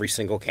to every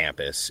single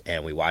campus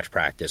and we watch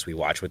practice. We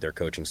watch what their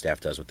coaching staff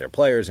does with their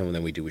players, and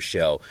then we do a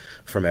show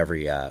from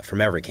every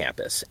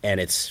campus. And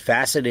it's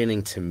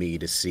fascinating to me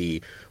to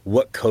see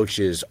what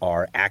coaches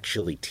are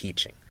actually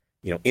teaching,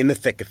 in the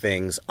thick of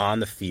things,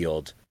 on the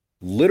field,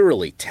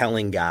 literally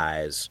telling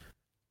guys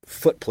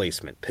foot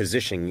placement,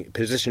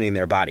 positioning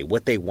their body,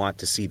 what they want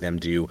to see them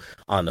do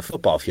on the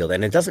football field.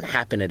 And it doesn't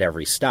happen at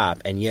every stop.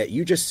 And yet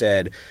you just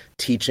said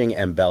teaching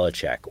and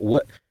Belichick.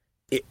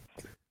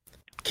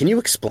 Can you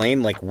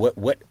explain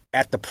what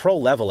at the pro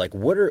level,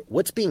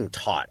 what's being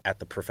taught at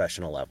the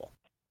professional level?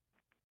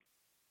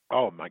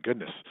 Oh my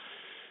goodness.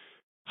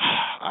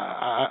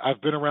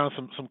 I've been around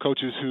some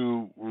coaches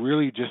who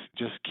really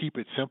just keep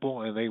it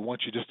simple, and they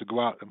want you just to go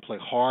out and play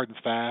hard and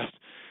fast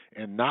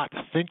and not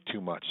think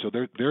too much. So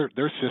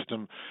their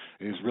system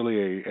is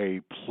really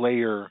a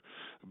player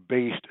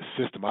based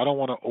system. I don't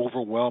want to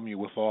overwhelm you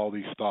with all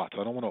these thoughts.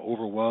 I don't want to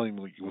overwhelm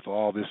you with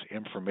all this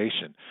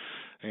information.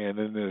 And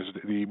then there's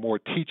the more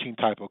teaching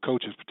type of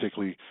coaches,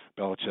 particularly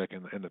Belichick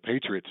and the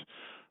Patriots,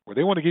 where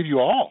they want to give you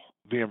all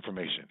the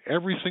information,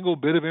 every single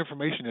bit of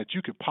information that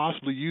you could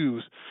possibly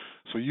use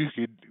so you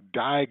could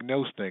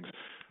diagnose things.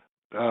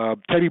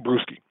 Teddy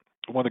Bruschi,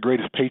 one of the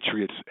greatest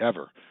Patriots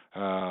ever,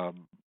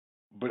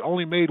 but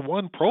only made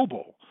one Pro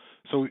Bowl.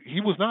 So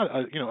he was not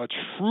a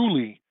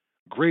truly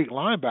great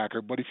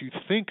linebacker, but if you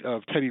think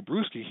of Teddy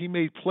Bruschi, he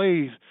made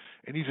plays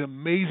in these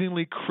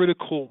amazingly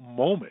critical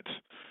moments.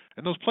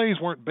 And those plays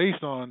weren't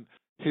based on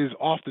his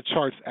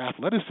off-the-charts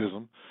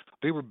athleticism.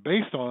 They were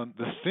based on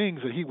the things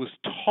that he was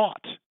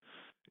taught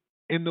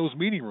in those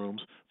meeting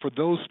rooms for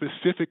those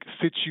specific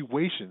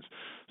situations.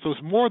 So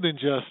it's more than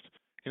just,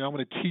 I'm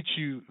going to teach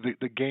you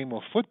the game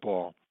of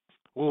football.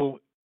 Well,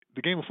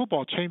 the game of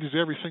football changes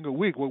every single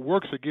week. What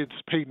works against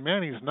Peyton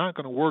Manning is not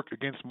going to work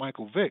against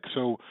Michael Vick.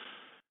 So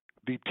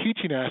the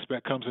teaching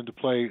aspect comes into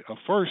play.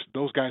 First,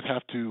 those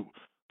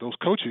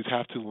coaches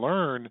have to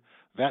learn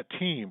that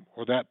team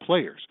or that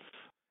players.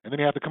 And then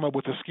they have to come up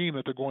with a scheme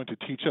that they're going to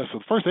teach us. So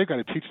first, they've got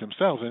to teach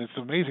themselves, and it's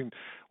amazing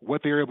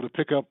what they're able to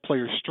pick up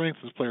players' strengths,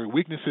 player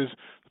weaknesses.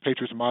 The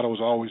Patriots' motto has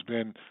always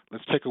been,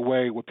 let's take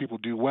away what people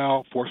do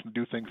well, force them to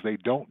do things they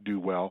don't do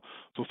well.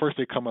 So first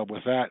they come up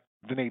with that.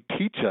 Then they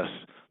teach us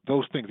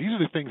those things. These are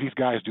the things these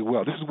guys do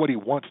well. This is what he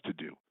wants to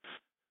do.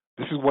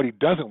 This is what he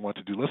doesn't want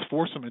to do. Let's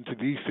force him into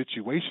these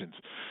situations.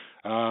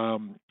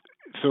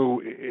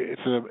 So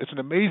it's an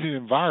amazing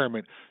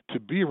environment to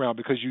be around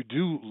because you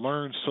do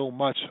learn so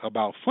much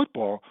about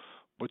football,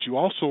 but you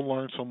also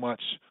learn so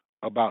much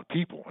about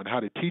people and how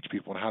to teach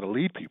people and how to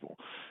lead people.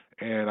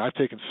 And I've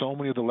taken so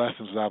many of the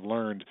lessons that I've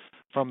learned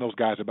from those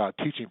guys about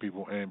teaching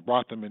people and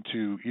brought them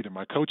into either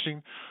my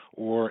coaching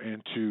or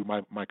into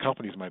my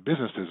companies, my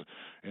businesses,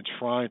 and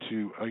trying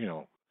to,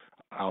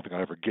 I don't think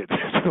I'll ever get to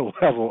the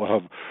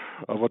level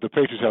of what the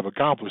Patriots have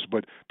accomplished,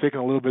 but taking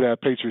a little bit of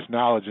that Patriots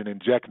knowledge and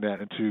injecting that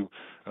into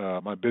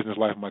my business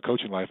life and my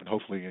coaching life, and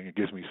hopefully it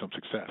gives me some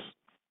success.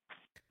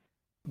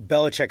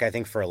 Belichick, I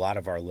think for a lot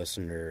of our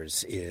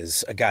listeners,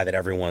 is a guy that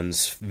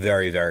everyone's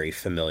very, very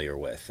familiar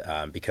with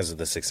because of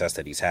the success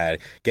that he's had,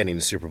 getting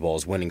the Super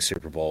Bowls, winning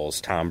Super Bowls,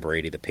 Tom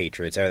Brady, the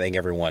Patriots. I think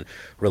everyone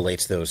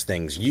relates those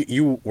things.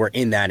 You were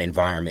in that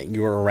environment.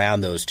 You were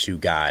around those two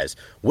guys.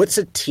 What's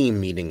a team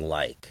meeting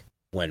like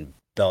when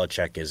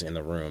Belichick is in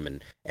the room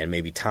and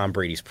maybe Tom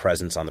Brady's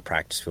presence on the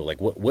practice field?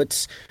 Like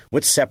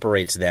what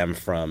separates them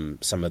from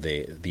some of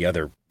the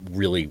other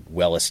really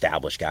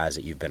well-established guys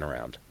that you've been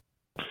around?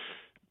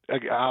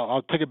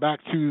 I'll take it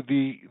back to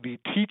the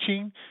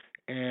teaching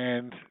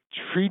and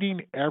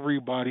treating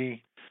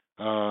everybody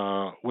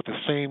with the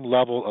same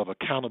level of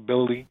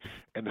accountability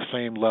and the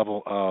same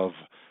level of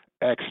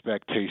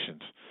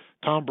expectations.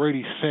 Tom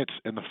Brady sits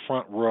in the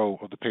front row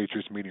of the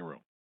Patriots meeting room.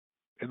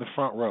 In the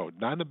front row,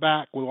 not in the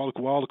back with all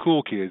the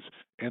cool kids,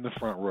 in the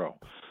front row.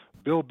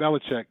 Bill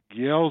Belichick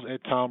yells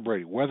at Tom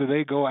Brady, whether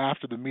they go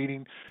after the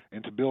meeting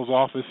into Bill's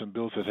office and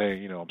Bill says,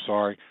 hey, I'm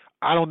sorry.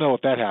 I don't know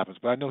if that happens,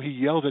 but I know he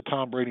yells at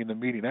Tom Brady in the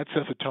meeting. That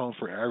sets a tone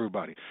for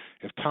everybody.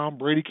 If Tom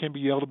Brady can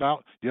be yelled at,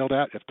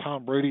 if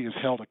Tom Brady is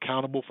held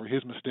accountable for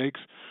his mistakes,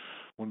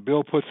 when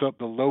Bill puts up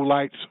the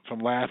lowlights from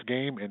last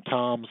game and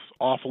Tom's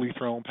awfully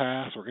thrown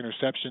pass or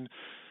interception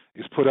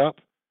is put up,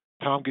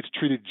 Tom gets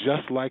treated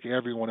just like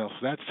everyone else.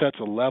 That sets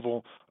a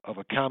level of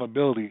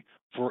accountability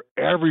for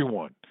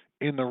everyone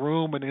in the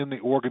room and in the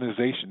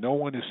organization. No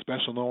one is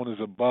special. No one is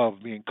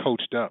above being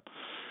coached up.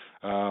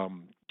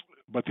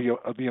 But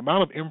the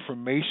amount of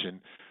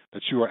information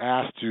that you are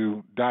asked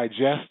to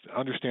digest,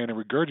 understand, and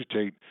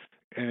regurgitate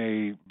in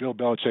a Bill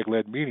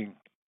Belichick-led meeting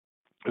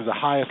is the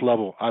highest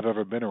level I've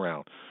ever been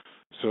around.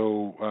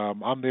 So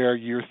I'm there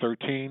year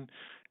 13,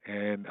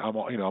 and I'm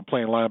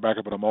playing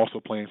linebacker, but I'm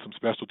also playing some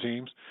special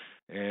teams.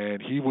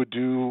 And he would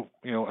do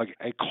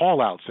a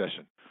call-out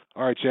session.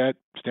 All right, Chad,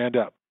 stand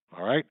up.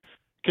 All right,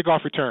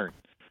 kickoff return.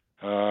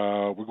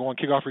 We're going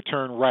kickoff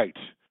return right.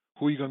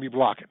 Who are you going to be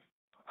blocking?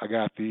 I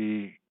got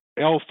the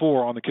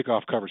L4 on the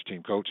kickoff coverage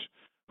team, Coach.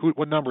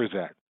 What number is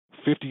that?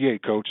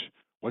 58, Coach.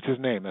 What's his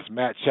name? That's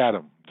Matt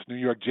Chatham. It's New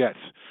York Jets.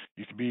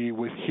 You can be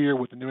here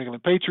with the New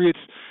England Patriots.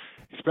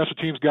 Special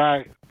teams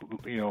guy,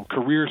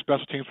 career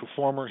special teams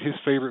performer. His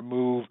favorite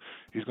move,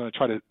 he's going to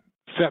try to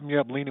set me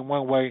up leaning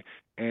one way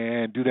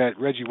and do that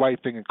Reggie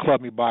White thing and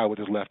club me by with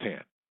his left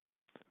hand.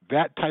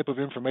 That type of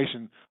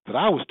information that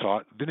I was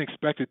taught, then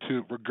expected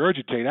to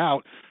regurgitate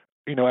out,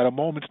 at a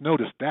moment's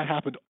notice. That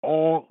happened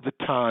all the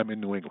time in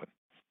New England.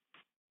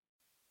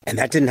 And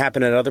that didn't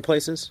happen at other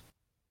places?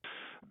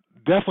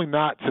 Definitely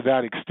not to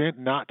that extent,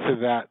 not to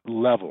that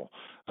level.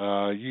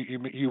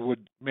 You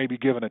would maybe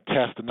given a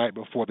test the night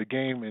before the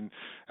game, and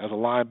as a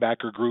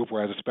linebacker group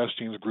or as a special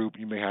teams group,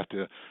 you may have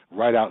to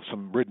write out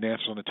some written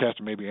answers on the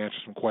test or maybe answer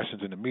some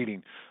questions in a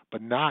meeting,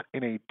 but not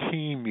in a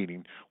team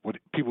meeting would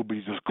people be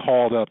just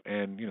called up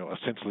and,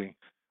 essentially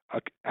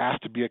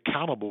asked to be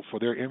accountable for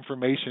their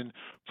information,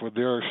 for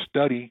their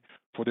study,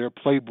 for their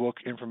playbook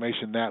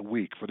information that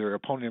week, for their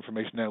opponent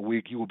information that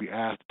week. You will be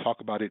asked to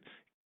talk about it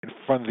in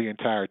front of the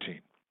entire team.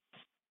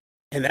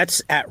 And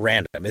that's at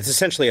random. It's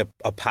essentially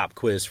a pop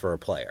quiz for a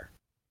player.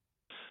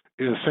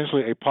 It is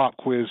essentially a pop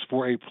quiz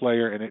for a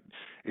player, and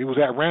it was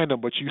at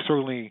random, but you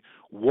certainly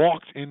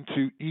walked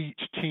into each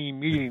team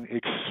meeting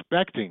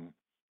expecting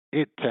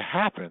it to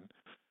happen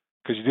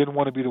because you didn't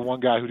want to be the one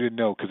guy who didn't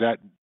know, because that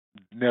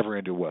never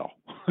ended well.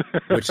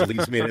 Which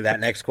leads me to that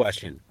next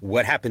question.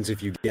 What happens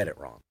if you get it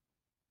wrong?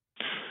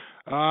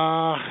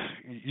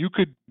 You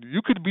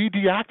could be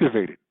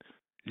deactivated.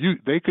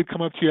 They could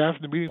come up to you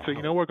after the meeting and say,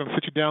 you know, we're going to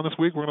sit you down this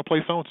week. We're going to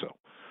play so-and-so.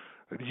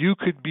 You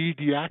could be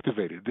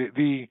deactivated.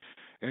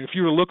 And if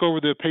you were to look over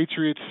the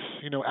Patriots,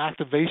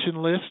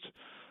 activation list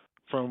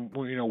from,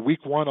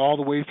 week 1 all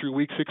the way through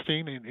week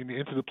 16 and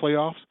into the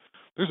playoffs,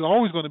 there's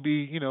always going to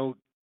be,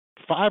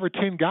 5 or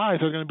 10 guys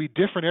that are going to be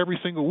different every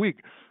single week,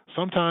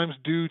 sometimes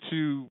due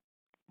to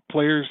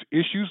players'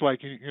 issues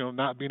like,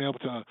 not being able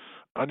to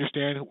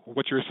understand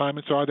what your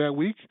assignments are that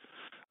week.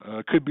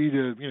 Could be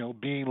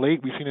being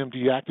late. We've seen him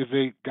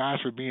deactivate guys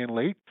for being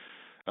late.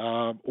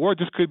 Or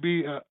this could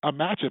be a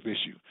matchup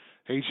issue.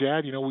 Hey,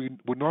 Chad, we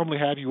would normally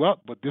have you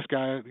up, but this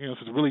guy, this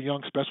is a really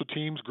young special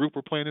teams group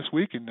we're playing this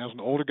week, and as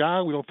an older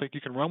guy, we don't think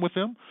you can run with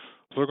him,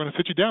 so we're going to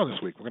sit you down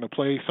this week. We're going to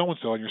play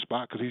so-and-so in your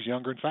spot because he's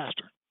younger and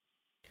faster.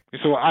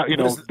 And so,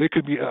 there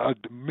could be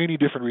many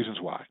different reasons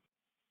why.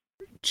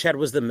 Chad,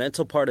 was the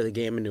mental part of the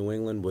game in New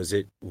England, was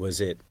it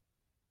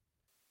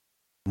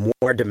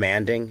more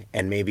demanding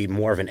and maybe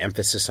more of an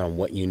emphasis on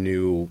what you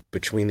knew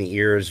between the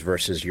ears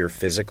versus your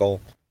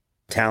physical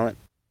talent?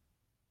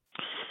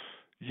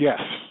 Yes,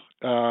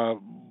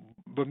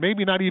 but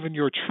maybe not even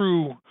your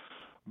true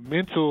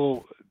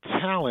mental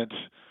talent,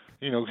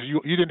 because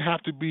you didn't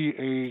have to be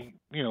a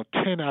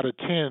 10 out of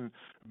 10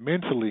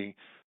 mentally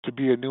to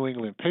be a New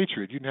England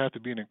Patriot. You didn't have to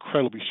be an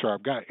incredibly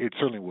sharp guy. It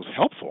certainly was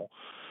helpful.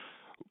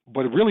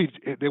 But really,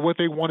 what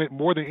they wanted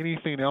more than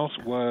anything else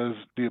was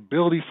the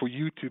ability for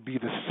you to be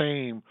the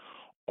same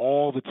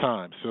all the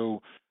time.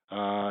 So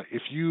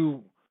if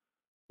you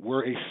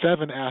were a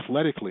 7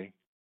 athletically,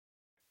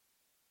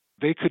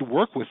 they could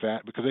work with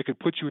that because they could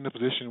put you in a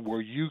position where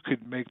you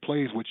could make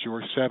plays with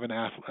your 7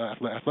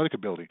 athletic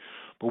ability.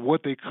 But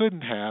what they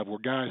couldn't have were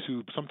guys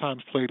who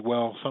sometimes played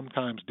well,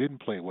 sometimes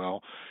didn't play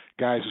well,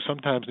 guys who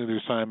sometimes knew their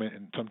assignment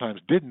and sometimes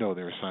didn't know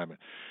their assignment.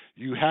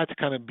 You had to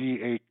kind of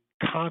be a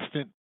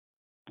constant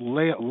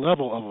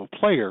level of a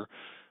player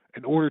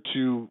in order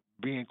to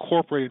be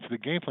incorporated into the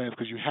game plans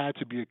because you had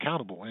to be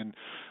accountable. And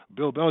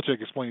Bill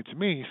Belichick explained to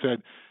me, he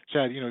said,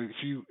 Chad,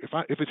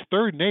 if it's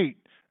 3rd and 8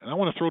 and I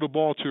want to throw the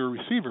ball to a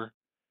receiver,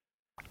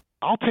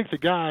 I'll take the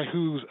guy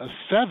who's a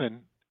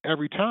 7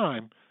 every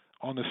time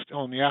on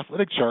the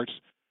athletic charts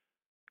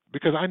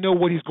because I know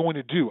what he's going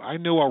to do. I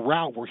know a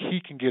route where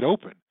he can get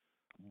open.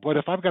 But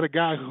if I've got a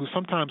guy who's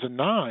sometimes a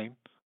 9,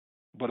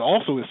 but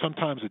also is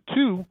sometimes a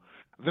 2,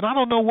 then I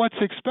don't know what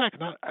to expect.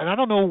 And I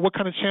don't know what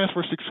kind of chance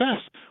for success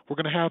we're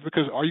going to have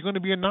because are you going to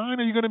be a 9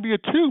 or are you going to be a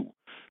 2?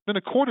 Then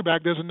the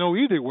quarterback doesn't know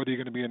either whether you're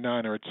going to be a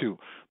 9 or a 2.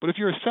 But if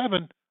you're a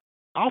 7,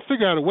 I'll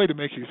figure out a way to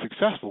make you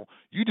successful.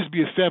 You just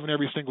be a 7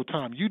 every single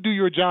time. You do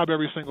your job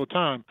every single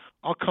time.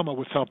 I'll come up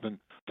with something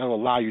that will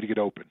allow you to get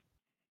open.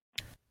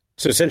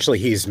 So essentially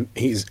he's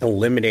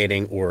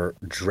eliminating or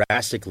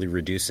drastically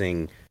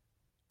reducing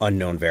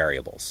unknown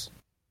variables.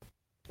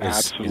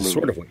 Absolutely. Is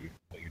sort of what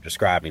you're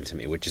describing to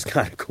me, which is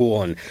kind of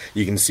cool, and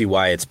you can see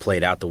why it's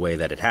played out the way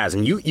that it has.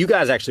 And you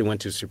guys actually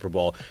went to a Super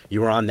Bowl. You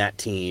were on that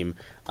team.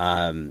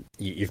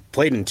 You've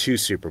played in 2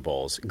 Super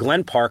Bowls.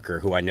 Glenn Parker,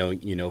 who I know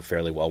you know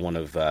fairly well, one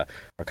of our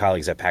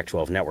colleagues at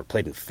Pac-12 Network,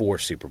 played in 4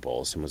 Super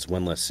Bowls and was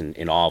winless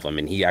in all of them.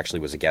 And he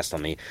actually was a guest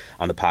on the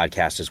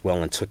podcast as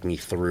well and took me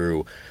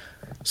through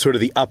sort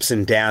of the ups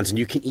and downs. And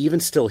you can even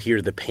still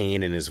hear the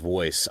pain in his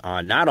voice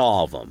on not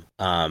all of them,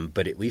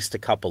 but at least a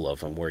couple of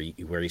them where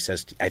he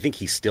says, I think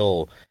he's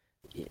still –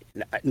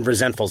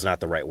 resentful is not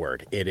the right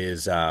word. It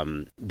is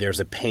there's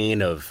a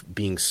pain of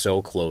being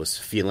so close,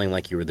 feeling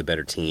like you were the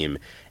better team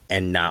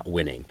and not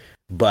winning.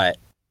 But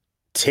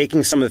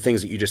taking some of the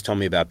things that you just told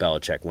me about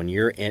Belichick, when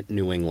you're in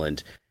New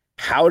England,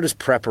 how does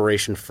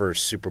preparation for a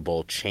Super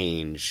Bowl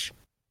change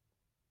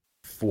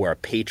for a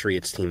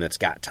Patriots team that's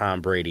got Tom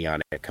Brady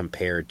on it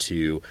compared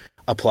to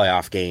a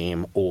playoff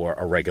game or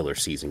a regular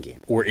season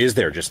game? Or is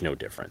there just no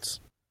difference?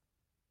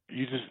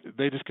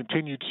 They just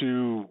continue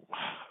to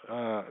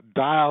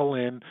dial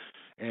in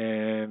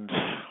and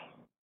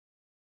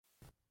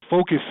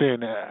focus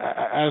in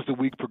as the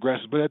week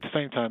progresses. But at the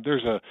same time,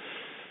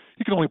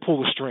 you can only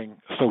pull the string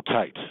so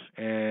tight.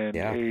 And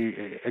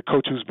a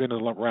coach who's been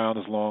around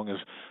as long as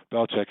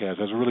Belichick has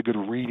a really good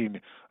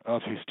reading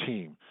of his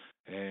team.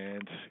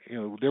 And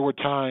there were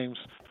times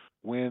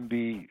when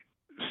the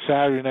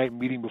Saturday night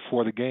meeting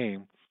before the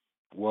game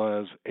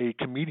was a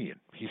comedian.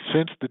 He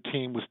sensed the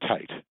team was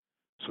tight,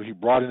 so he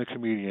brought in a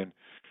comedian,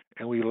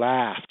 and we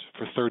laughed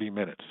for 30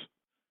 minutes.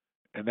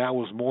 And that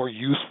was more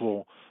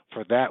useful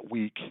for that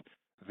week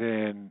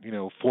than,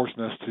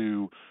 forcing us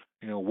to,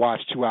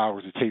 watch 2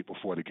 hours of tape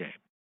before the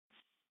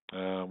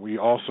game. We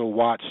also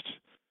watched,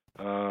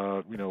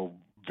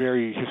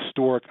 very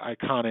historic,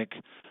 iconic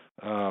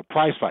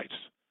prize fights.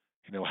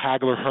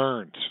 Hagler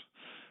Hearns,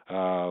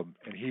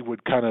 and he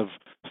would kind of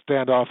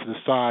stand off to the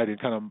side and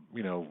kind of,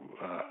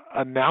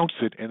 announce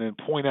it and then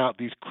point out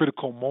these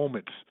critical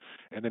moments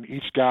and then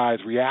each guy's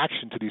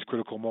reaction to these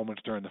critical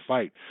moments during the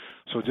fight.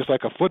 So just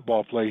like a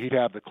football play, he'd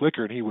have the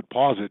clicker and he would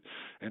pause it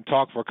and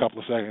talk for a couple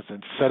of seconds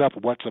and set up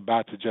what's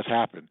about to just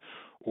happen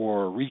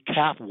or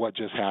recap what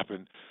just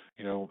happened.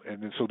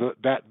 And then so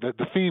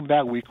the theme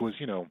that week was,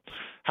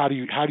 how do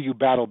you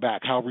battle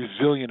back? How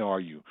resilient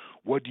are you?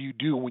 What do you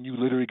do when you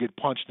literally get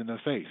punched in the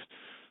face?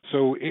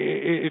 So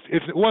it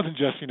wasn't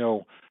just,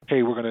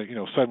 hey, we're going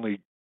to, suddenly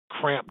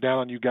cramp down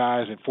on you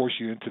guys and force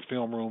you into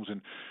film rooms and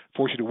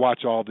force you to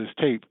watch all this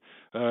tape.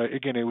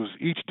 Again, it was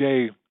each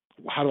day,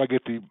 how do I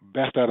get the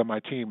best out of my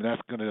team? And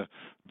that's going to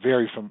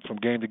vary from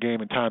game to game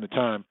and time to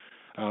time.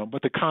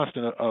 But the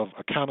constant of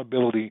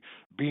accountability,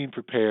 being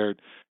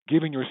prepared,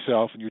 giving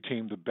yourself and your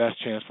team the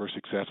best chance for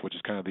success, which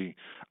is kind of the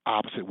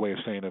opposite way of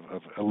saying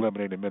of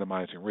eliminating and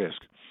minimizing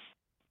risk.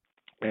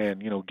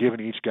 And, giving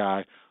each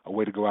guy a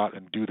way to go out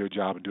and do their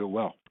job and do it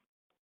well.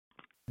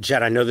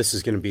 Jed, I know this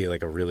is going to be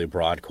like a really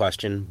broad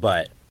question,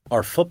 but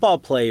are football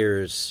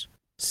players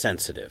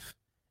sensitive?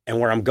 And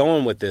where I'm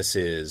going with this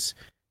is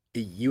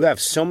you have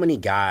so many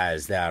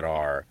guys that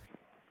are,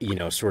 you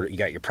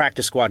got your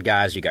practice squad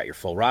guys, you got your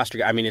full roster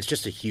guys. I mean, it's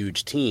just a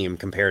huge team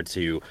compared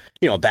to,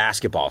 a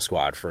basketball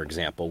squad, for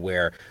example,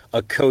 where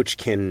a coach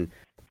can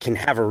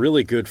have a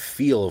really good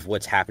feel of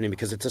what's happening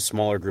because it's a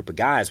smaller group of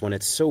guys. When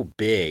it's so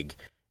big,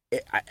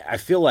 I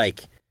feel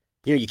like,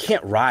 you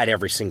can't ride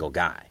every single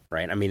guy,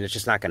 right? I mean, it's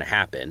just not going to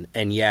happen.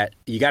 And yet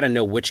you got to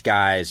know which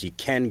guys you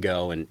can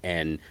go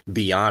and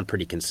be on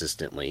pretty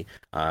consistently.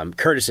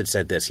 Curtis had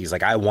said this. He's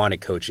like, I wanted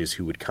coaches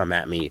who would come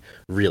at me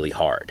really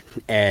hard.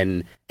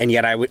 And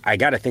yet I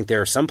got to think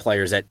there are some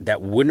players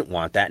that wouldn't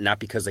want that, not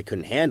because they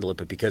couldn't handle it,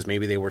 but because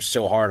maybe they were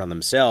so hard on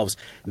themselves,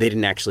 they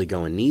didn't actually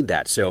go and need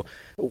that. So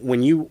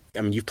when you've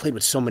played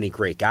with so many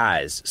great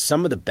guys,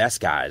 some of the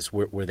best guys,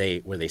 were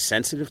they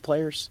sensitive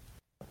players?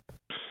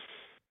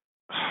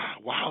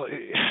 Wow.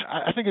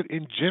 I think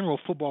in general,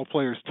 football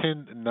players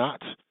tend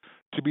not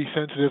to be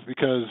sensitive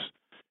because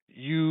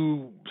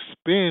you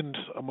spend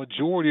a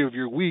majority of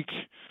your week,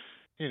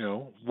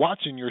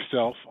 watching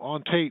yourself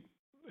on tape,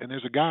 and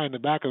there's a guy in the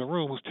back of the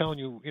room who's telling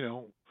you,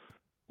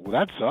 well,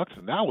 that sucks,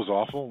 and that was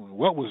awful, and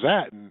what was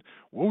that, and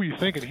what were you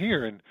thinking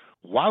here, and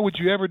why would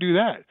you ever do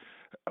that?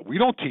 We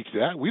don't teach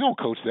that. We don't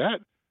coach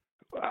that.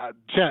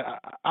 Chad,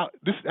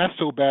 that's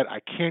so bad I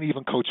can't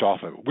even coach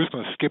off of it. We're just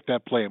going to skip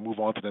that play and move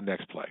on to the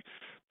next play.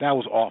 That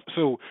was off.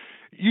 So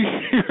you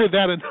hear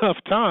that enough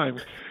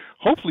times,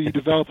 hopefully you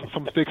develop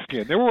some thick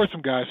skin. There were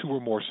some guys who were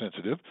more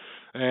sensitive,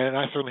 and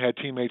I certainly had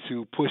teammates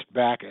who pushed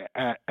back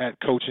at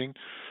coaching.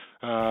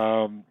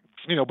 But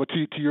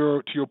to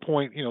your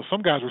point,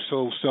 some guys were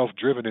so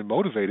self-driven and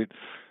motivated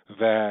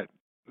that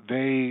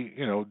they,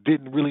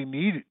 didn't really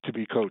need to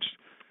be coached.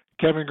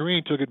 Kevin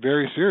Green took it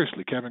very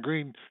seriously. Kevin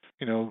Green,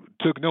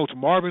 took notes.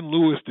 Marvin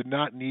Lewis did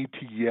not need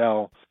to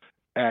yell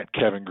at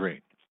Kevin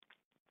Green.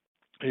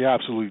 He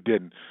absolutely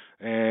didn't.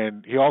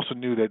 And he also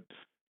knew that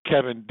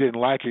Kevin didn't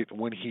like it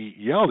when he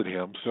yelled at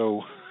him.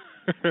 So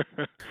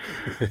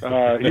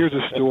here's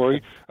a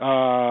story.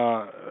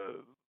 All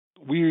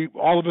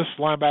of us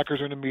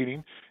linebackers are in a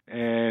meeting,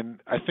 and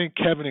I think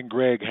Kevin and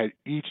Greg had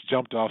each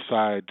jumped off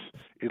sides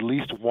at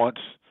least once,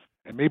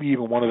 and maybe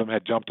even one of them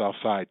had jumped off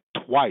side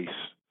twice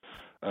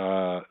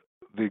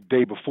the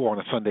day before on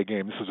a Sunday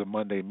game. This was a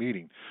Monday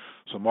meeting.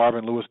 So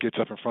Marvin Lewis gets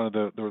up in front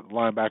of the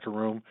linebacker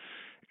room,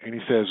 and he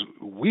says,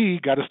 we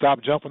got to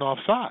stop jumping off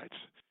sides.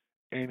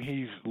 And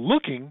he's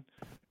looking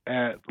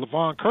at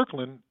LaVon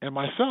Kirkland and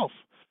myself.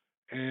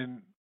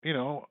 And,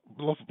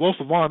 both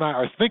LaVon and I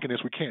are thinking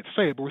this. We can't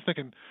say it, but we're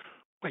thinking,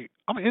 wait,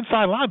 I'm an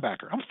inside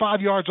linebacker. I'm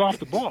 5 yards off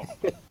the ball.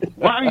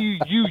 Why are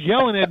you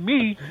yelling at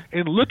me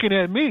and looking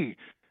at me?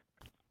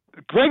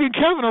 Greg and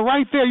Kevin are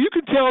right there. You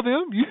can tell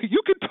them.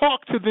 You can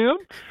talk to them.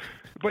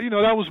 But,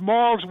 that was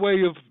Marv's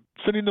way of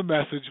sending the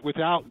message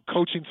without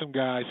coaching some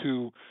guys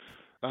who,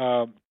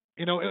 I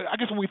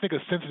guess when we think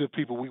of sensitive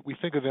people, we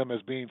think of them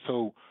as being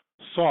so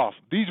soft.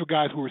 These were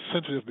guys who were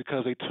sensitive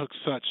because they took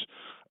such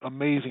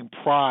amazing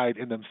pride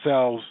in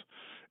themselves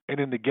and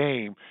in the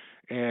game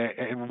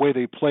and the way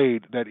they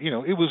played that,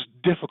 it was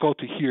difficult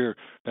to hear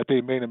that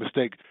they made a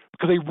mistake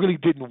because they really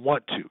didn't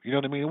want to. You know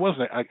what I mean? It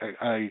wasn't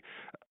a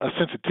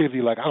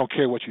sensitivity like, I don't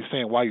care what you're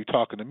saying, why are you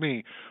talking to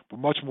me, but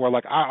much more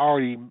like, I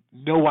already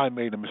know I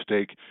made a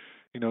mistake.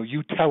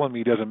 You telling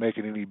me doesn't make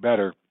it any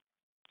better.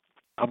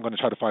 I'm going to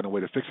try to find a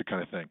way to fix it,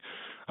 kind of thing.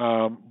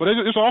 But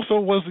it also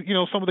was,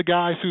 some of the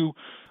guys who,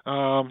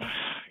 I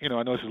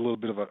know this is a little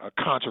bit of a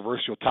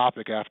controversial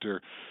topic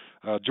after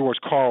George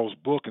Carl's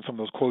book and some of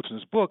those quotes in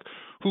his book,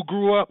 who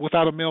grew up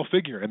without a male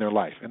figure in their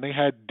life, and they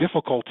had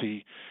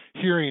difficulty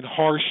hearing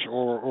harsh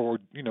or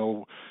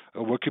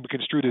what could be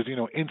construed as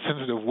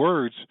insensitive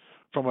words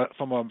from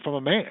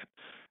a man.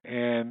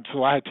 And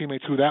so I had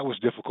teammates who that was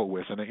difficult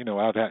with. And,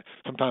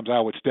 sometimes I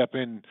would step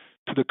in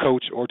to the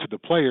coach or to the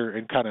player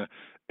and kind of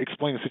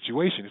explain the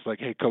situation. It's like,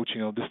 hey, coach,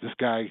 this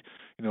guy,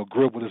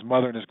 grew up with his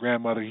mother and his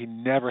grandmother. He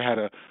never had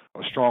a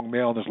strong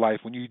male in his life.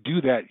 When you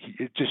do that,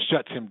 it just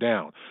shuts him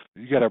down.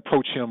 You got to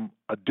approach him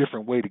a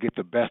different way to get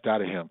the best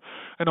out of him.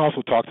 And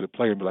also talk to the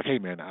player and be like, hey,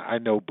 man, I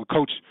know, but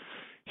coach,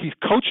 he's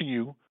coaching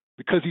you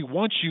because he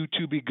wants you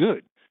to be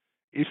good.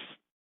 If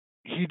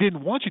he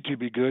didn't want you to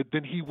be good,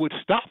 then he would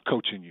stop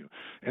coaching you.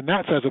 And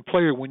that's, as a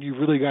player, when you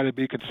really got to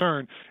be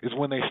concerned is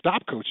when they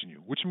stop coaching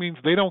you, which means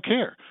they don't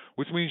care,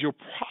 which means you'll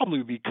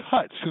probably be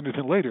cut sooner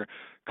than later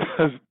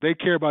because they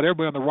care about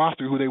everybody on the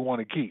roster who they want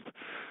to keep.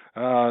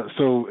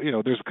 So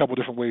there's a couple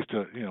different ways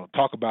to,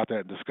 talk about that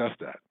and discuss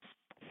that.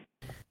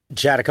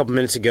 Chad, a couple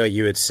minutes ago,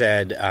 you had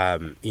said,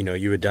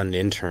 you had done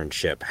an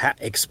internship. How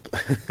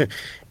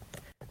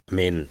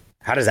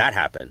does that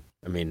happen?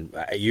 I mean,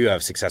 you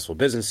have successful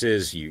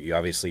businesses. You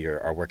obviously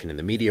are working in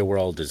the media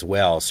world as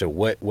well. So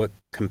what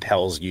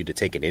compels you to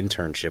take an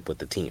internship with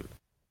the team?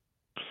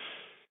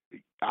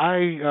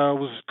 I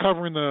was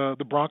covering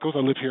the Broncos. I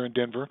live here in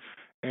Denver,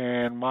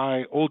 and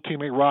my old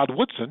teammate Rod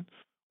Woodson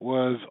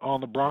was on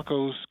the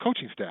Broncos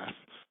coaching staff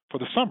for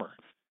the summer.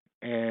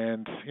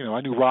 And, I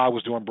knew Rod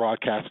was doing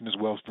broadcasting as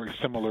well. It's very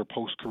similar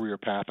post-career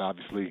path,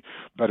 obviously.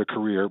 Better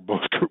career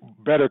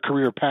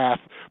path,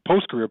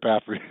 post-career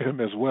path for him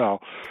as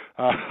well.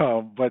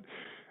 But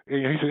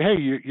he said, hey,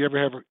 you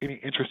ever have any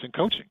interest in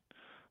coaching?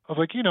 I was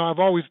like, I've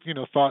always,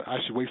 thought I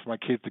should wait for my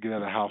kids to get out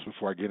of the house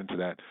before I get into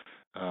that.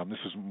 This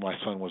was my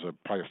son was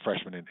probably a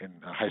freshman in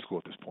high school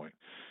at this point.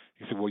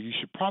 He said, well, you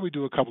should probably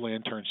do a couple of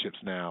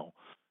internships now,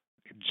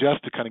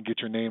 just to kind of get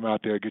your name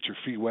out there, get your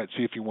feet wet,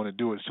 see if you want to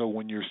do it. So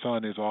when your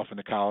son is off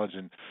into college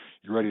and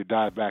you're ready to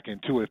dive back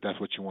into it, if that's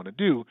what you want to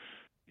do,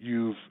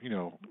 you've,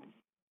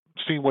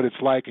 seen what it's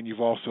like, and you've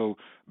also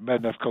met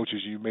enough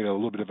coaches, you made a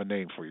little bit of a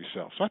name for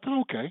yourself. So I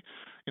thought, okay,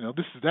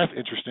 that's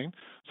interesting.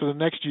 So the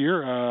next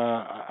year,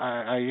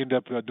 I ended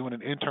up doing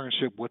an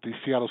internship with the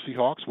Seattle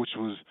Seahawks, which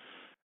was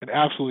an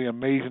absolutely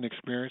amazing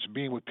experience.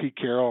 Being with Pete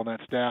Carroll and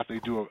that staff, they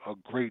do a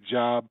great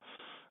job.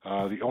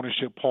 The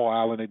ownership, Paul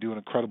Allen, they do an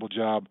incredible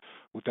job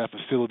with that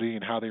facility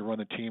and how they run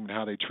the team and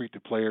how they treat the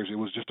players. It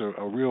was just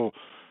a real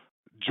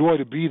joy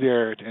to be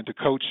there and to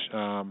coach.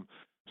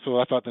 So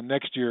I thought the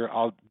next year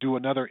I'll do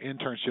another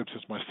internship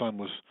since my son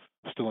was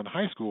still in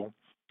high school.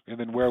 And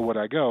then where would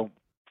I go?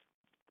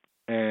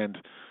 And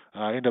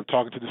I ended up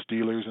talking to the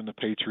Steelers and the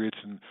Patriots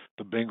and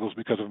the Bengals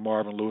because of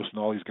Marvin Lewis and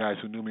all these guys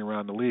who knew me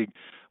around the league.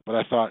 But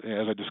I thought,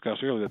 as I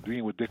discussed earlier, that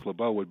being with Dick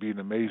LeBeau would be an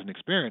amazing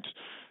experience.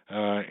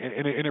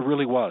 And it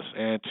really was.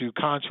 And to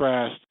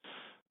contrast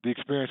the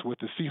experience with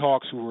the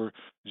Seahawks, who were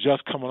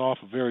just coming off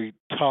a very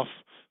tough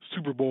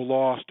Super Bowl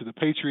loss to the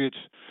Patriots,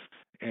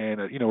 and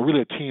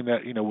really a team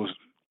that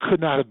could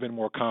not have been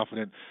more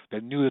confident,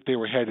 that knew that they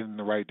were headed in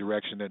the right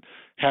direction, that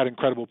had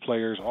incredible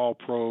players, all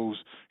pros,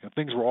 and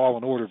things were all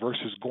in order,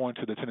 versus going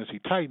to the Tennessee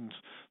Titans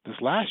this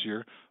last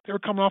year. They were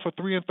coming off a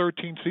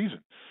 3-13 season.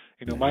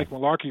 Mike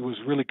Mularkey was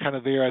really kind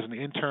of there as an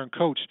intern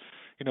coach.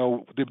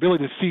 The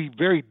ability to see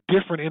very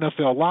different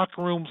NFL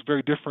locker rooms,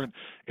 very different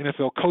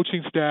NFL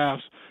coaching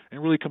staffs,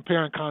 and really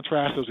compare and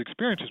contrast those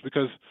experiences,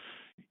 because,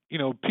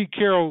 Pete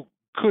Carroll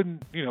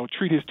couldn't,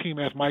 treat his team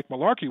as Mike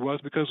Mularkey was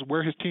because of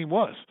where his team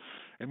was.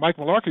 And Mike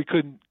Mularkey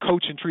couldn't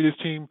coach and treat his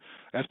team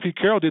as Pete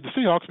Carroll did the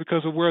Seahawks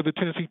because of where the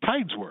Tennessee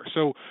Titans were.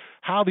 So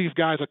how these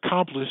guys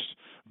accomplished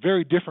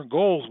very different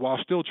goals while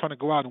still trying to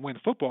go out and win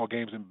football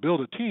games and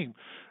build a team,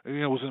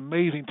 it was an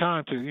amazing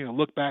time to,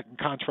 look back and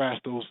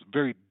contrast those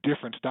very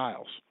different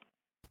styles.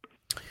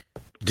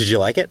 Did you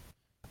like it?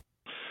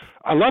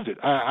 I loved it.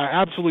 I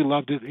absolutely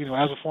loved it.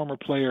 As a former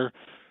player,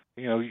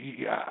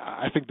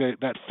 I think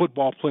that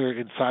football player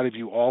inside of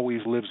you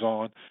always lives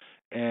on.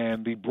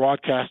 And the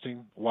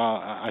broadcasting, while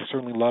I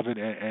certainly love it,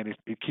 and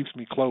it keeps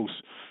me close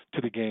to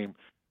the game,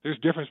 there's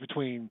a difference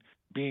between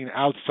being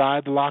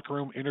outside the locker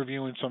room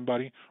interviewing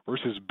somebody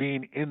versus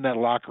being in that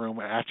locker room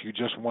after you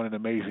just won an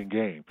amazing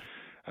game.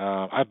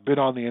 I've been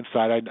on the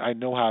inside. I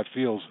know how it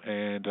feels.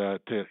 And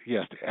to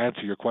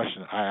answer your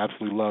question, I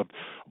absolutely loved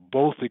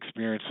both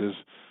experiences.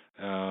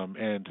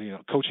 And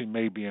coaching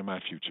may be in my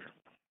future.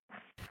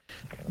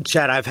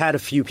 Chad, I've had a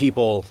few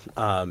people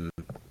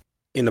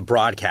in the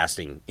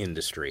broadcasting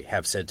industry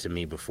have said to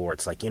me before,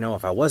 it's like,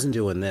 if I wasn't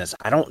doing this,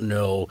 I don't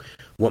know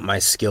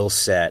what skill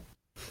set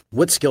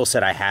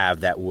I have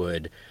that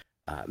would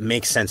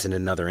make sense in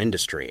another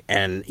industry.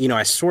 And,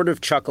 I sort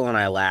of chuckle and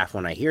I laugh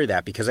when I hear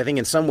that, because I think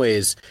in some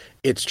ways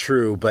it's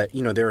true, but,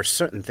 there are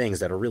certain things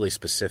that are really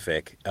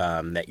specific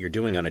that you're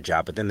doing on a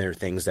job, but then there are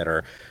things that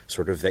are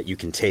sort of that you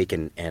can take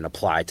and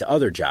apply to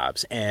other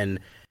jobs. And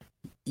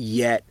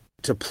yet,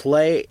 to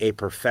play a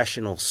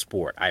professional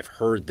sport, I've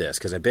heard this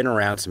because I've been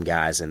around some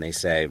guys and they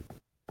say,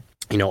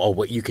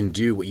 what you can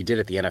do, what you did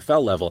at the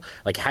NFL level,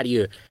 like how do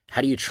you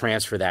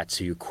transfer that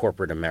to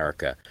corporate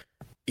America?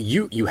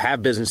 You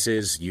have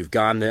businesses, you've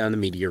gone on the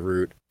media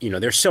route.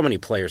 There's so many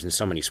players in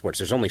so many sports.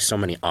 There's only so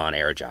many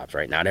on-air jobs,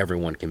 right? Not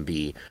everyone can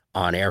be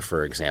on air,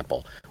 for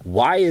example.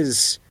 Why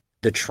is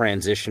the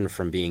transition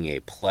from being a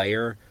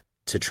player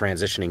to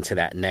transitioning to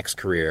that next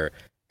career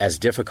as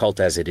difficult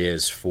as it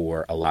is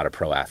for a lot of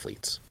pro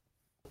athletes?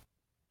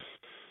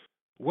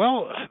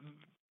 Well,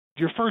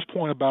 your first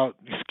point about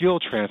skill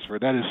transfer,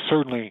 that is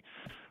certainly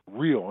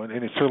real, and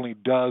it certainly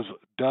does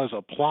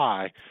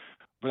apply.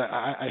 But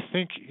I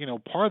think,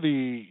 part of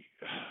the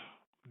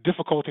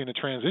difficulty in the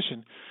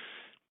transition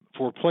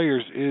for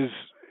players is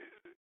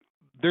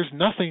there's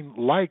nothing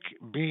like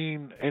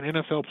being an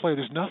NFL player.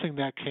 There's nothing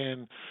that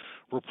can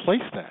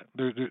replace that.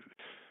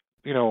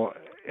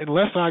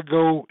 Unless I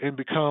go and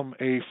become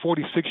a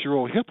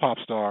 46-year-old hip-hop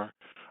star,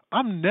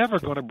 I'm never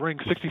going to bring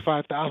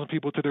 65,000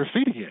 people to their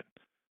feet again.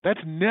 That's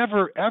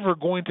never, ever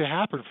going to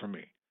happen for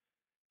me.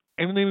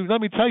 And let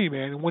me tell you,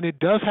 man, when it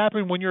does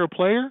happen when you're a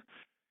player,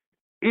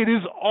 it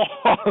is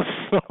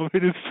awesome.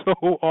 It is so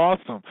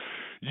awesome.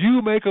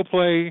 You make a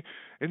play,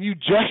 and you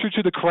gesture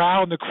to the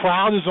crowd, and the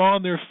crowd is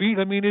on their feet.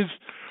 I mean,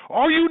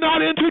 are you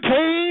not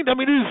entertained? I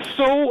mean, it is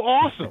so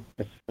awesome.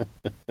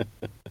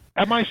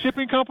 At my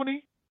shipping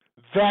company,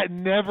 that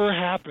never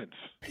happens.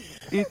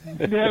 It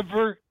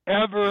never,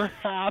 ever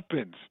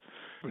happens.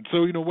 And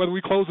so, whether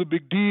we close a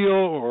big deal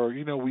or,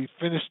 we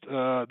finished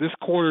this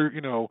quarter,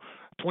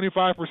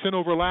 25%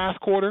 over last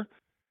quarter,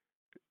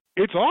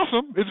 it's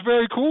awesome. It's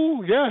very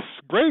cool. Yes,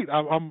 great.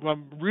 I'm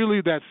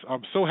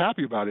so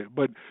happy about it.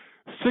 But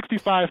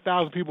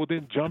 65,000 people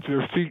didn't jump to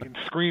their feet and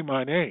scream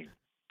my name.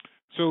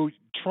 So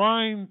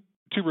trying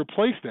to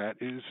replace that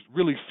is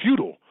really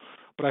futile.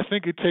 But I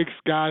think it takes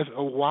guys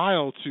a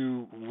while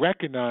to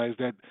recognize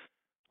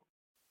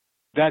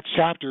that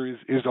chapter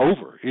is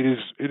over. It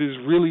is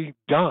really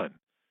done.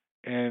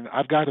 And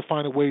I've got to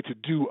find a way to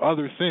do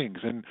other things.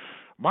 And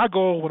my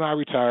goal when I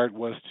retired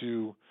was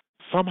to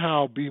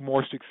somehow be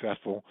more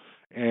successful.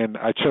 And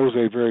I chose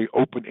a very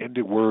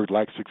open-ended word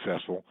like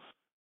successful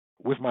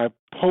with my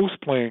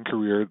post-playing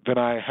career than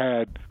I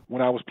had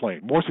when I was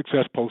playing. More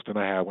success post than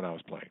I had when I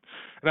was playing.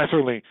 And I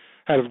certainly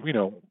had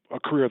a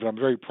career that I'm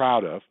very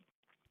proud of.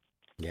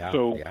 Yeah.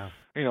 So,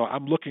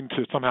 I'm looking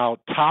to somehow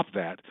top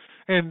that.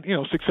 And,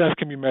 success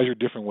can be measured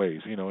different ways.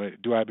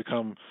 Do I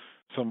become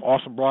some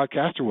awesome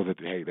broadcaster with it?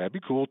 Hey, that'd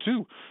be cool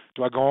too.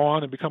 Do I go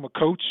on and become a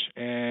coach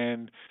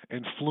and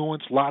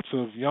influence lots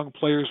of young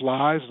players'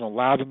 lives and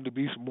allow them to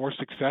be more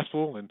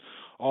successful and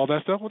all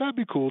that stuff? Well, that'd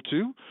be cool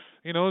too.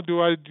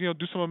 Do I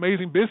do some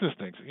amazing business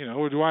things?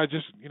 Or do I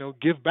just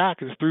give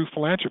back? It's through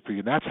philanthropy,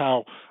 and that's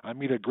how I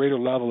meet a greater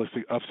level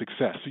of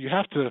success. So you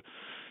have to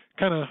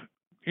kind of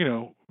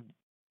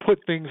put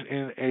things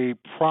in a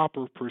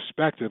proper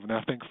perspective. And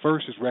I think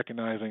first is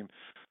recognizing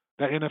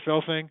that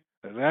NFL thing,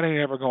 that ain't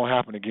ever going to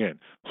happen again.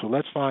 So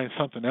let's find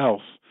something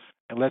else,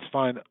 and let's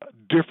find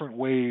different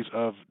ways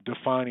of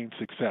defining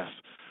success.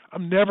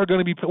 I'm never going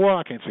to be, well,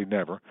 I can't say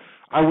never.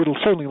 I would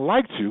certainly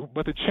like to,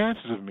 but the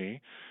chances of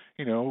me,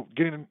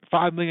 getting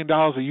 $5 million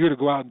a year to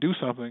go out and do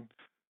something,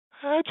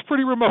 it's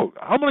pretty remote.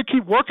 I'm going to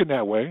keep working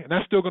that way, and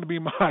that's still going to be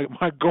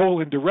my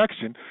goal and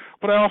direction,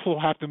 but I also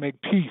have to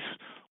make peace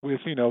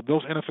with,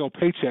 those NFL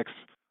paychecks.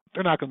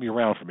 They're not going to be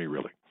around for me,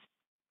 really.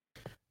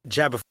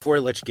 Jab, before I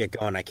let you get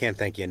going, I can't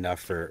thank you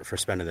enough for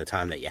spending the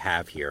time that you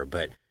have here,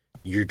 but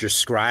you're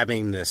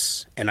describing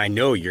this, and I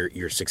know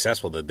you're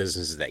successful, the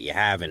businesses that you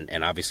have,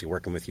 and obviously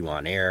working with you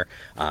on air,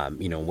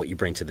 what you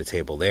bring to the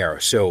table there.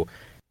 So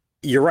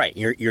you're right.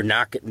 You're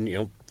not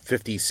getting,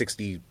 50,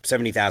 60,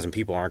 70,000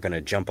 people aren't going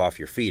to jump off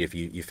your feet if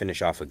you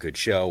finish off a good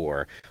show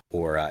or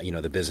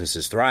the business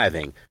is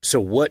thriving.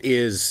 So what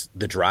is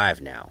the drive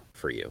now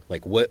for you?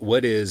 Like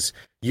what is,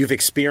 you've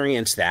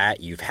experienced that,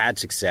 you've had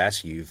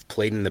success, you've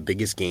played in the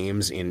biggest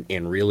games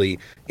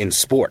in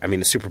sport. I mean,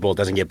 the Super Bowl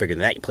doesn't get bigger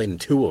than that. You played in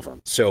 2 of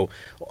them. So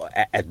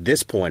at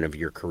this point of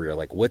your career,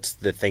 like what's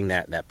the thing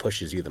that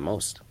pushes you the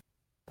most?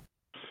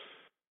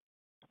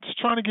 Just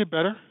trying to get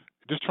better.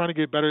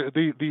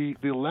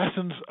 The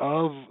lessons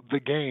of the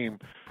game,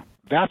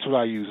 that's what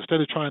I use. Instead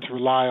of trying to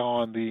rely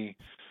on the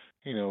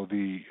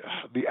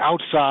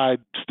outside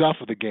stuff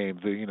of the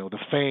game, the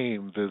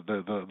fame,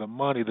 the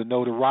money, the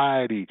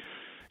notoriety,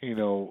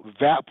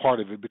 that part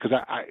of it, because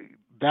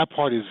that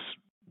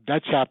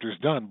chapter is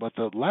done. But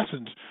the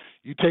lessons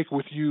you take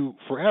with you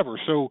forever.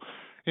 So,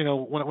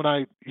 when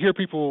I hear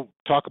people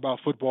talk about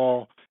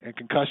football and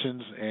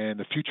concussions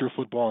and the future of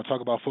football and talk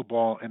about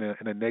football in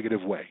a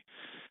negative way,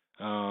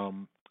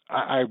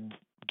 I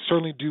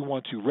certainly do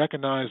want to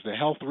recognize the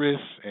health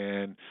risks,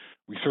 and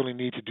we certainly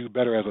need to do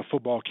better as a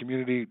football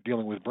community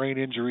dealing with brain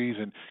injuries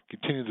and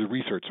continue the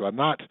research. So I'm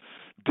not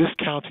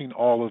discounting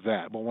all of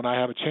that, but when I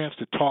have a chance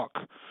to talk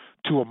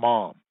to a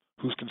mom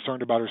who's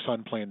concerned about her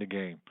son playing the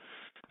game,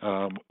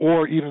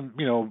 or even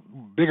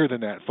bigger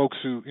than that, folks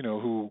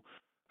who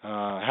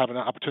have an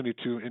opportunity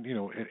to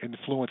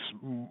influence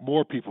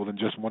more people than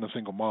just one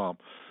single mom,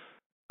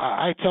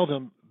 I tell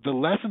them the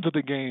lessons of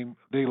the game,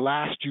 they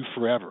last you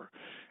forever.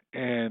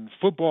 And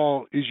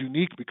football is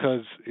unique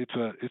because it's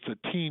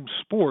a team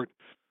sport,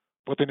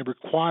 but then it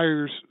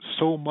requires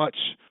so much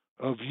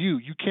of you.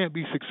 You can't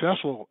be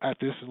successful at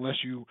this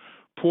unless you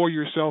pour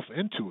yourself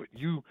into it.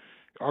 You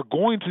are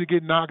going to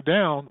get knocked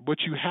down,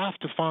 but you have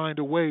to find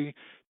a way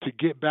to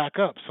get back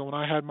up. So when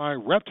I had my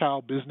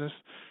reptile business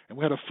and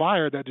we had a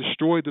fire that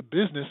destroyed the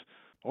business,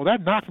 well,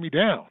 that knocked me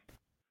down.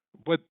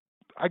 But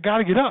I got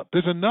to get up.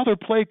 There's another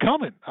play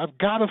coming. I've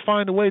got to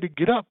find a way to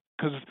get up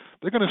because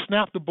they're going to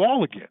snap the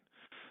ball again.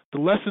 The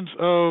lessons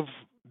of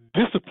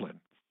discipline,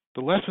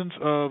 the lessons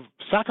of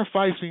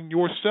sacrificing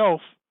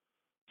yourself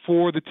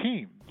for the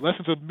team,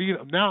 lessons of me.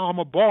 Now I'm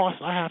a boss.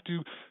 I have to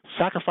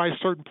sacrifice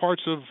certain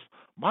parts of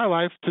my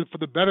life for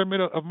the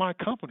betterment of my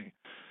company.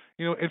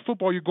 You know, in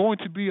football, you're going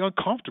to be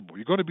uncomfortable.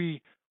 You're going to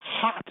be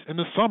hot in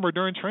the summer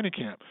during training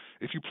camp.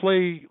 If you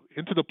play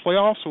into the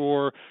playoffs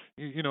or,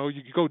 you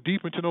go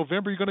deep into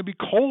November, you're going to be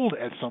cold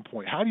at some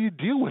point. How do you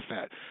deal with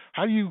that?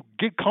 How do you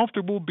get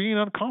comfortable being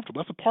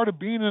uncomfortable? That's a part of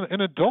being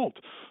an adult.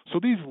 So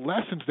these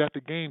lessons that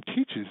the game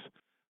teaches,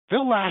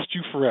 they'll last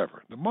you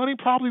forever. The money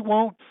probably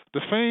won't,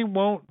 the fame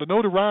won't, the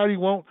notoriety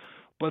won't,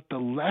 but the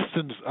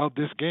lessons of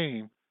this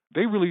game,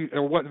 they really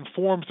are what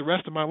informs the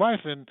rest of my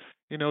life. And,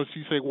 so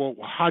you say, well,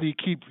 how do you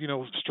keep,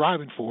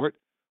 striving for it?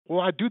 Well,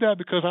 I do that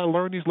because I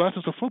learned these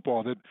lessons of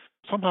football that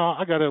somehow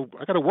I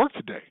gotta work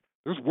today.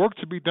 There's work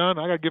to be done.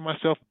 I gotta give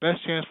myself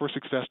best chance for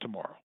success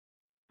tomorrow.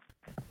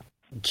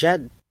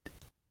 Jed,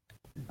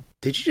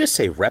 did you just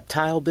say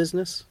reptile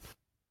business?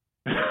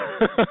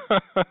 I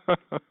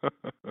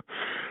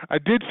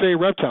did say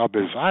reptile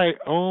business. I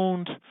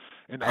owned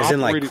and as in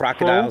like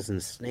crocodiles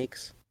and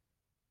snakes?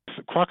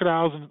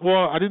 Crocodiles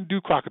I didn't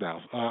do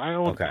crocodiles. I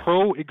owned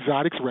Pro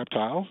Exotics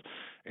Reptiles,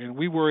 and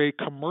we were a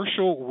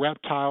commercial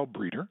reptile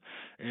breeder,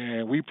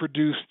 and we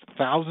produced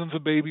thousands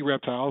of baby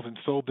reptiles and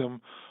sold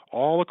them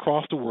all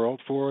across the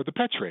world for the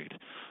pet trade.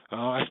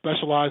 I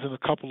specialize in a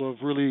couple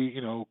of really,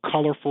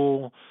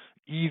 colorful,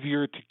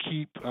 easier to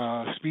keep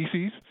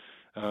species.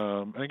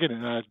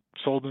 And I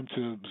sold them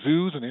to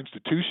zoos and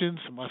institutions.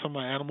 Some of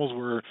my animals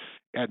were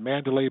at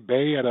Mandalay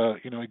Bay at a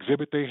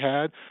exhibit they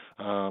had.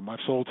 I've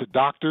sold to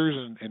doctors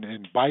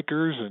and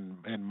bikers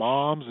and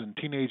moms and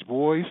teenage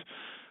boys.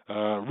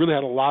 Really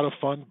had a lot of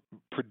fun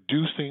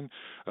producing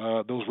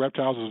those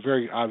reptiles. It was a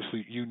very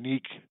obviously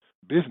unique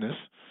business,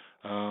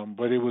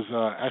 but it was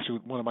actually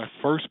one of my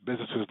first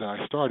businesses that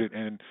I started.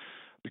 And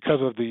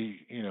because of the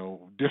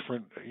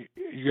different,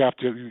 you have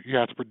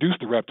to produce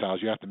the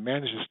reptiles, you have to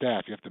manage the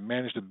staff, you have to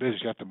manage the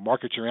business, you have to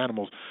market your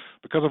animals.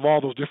 Because of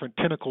all those different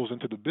tentacles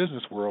into the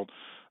business world,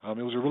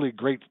 it was a really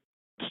great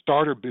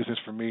starter business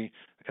for me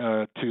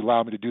to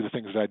allow me to do the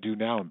things that I do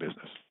now in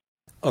business.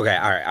 Okay,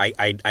 all right.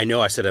 I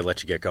know I said I'd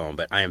let you get going,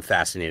 but I am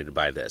fascinated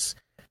by this.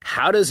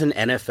 How does an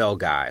NFL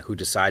guy who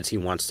decides he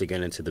wants to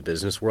get into the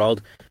business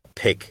world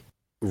pick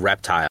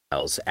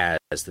reptiles as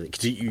the?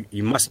 Cause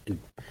you must.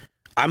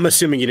 I'm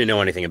assuming you didn't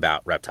know anything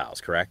about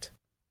reptiles, correct?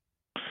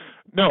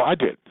 No, I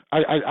did.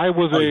 I've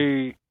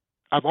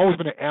always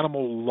been an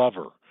animal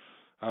lover.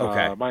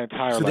 My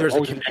entire life. I've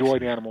always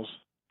enjoyed animals.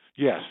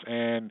 Yes,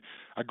 and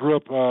I grew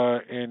up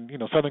in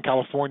Southern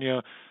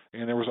California,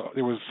 and there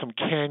was some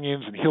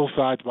canyons and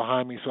hillsides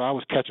behind me, so I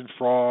was catching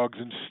frogs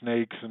and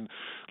snakes and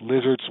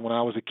lizards when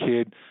I was a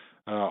kid.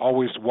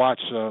 Always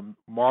watched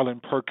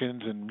Marlon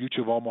Perkins and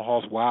Mutual of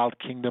Omaha's Wild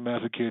Kingdom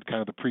as a kid, kind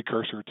of the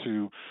precursor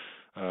to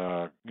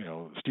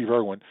Steve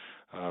Irwin,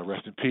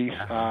 rest in peace.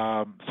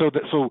 So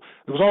there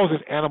was always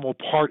this animal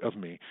part of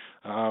me.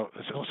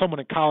 So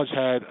someone in college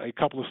had a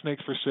couple of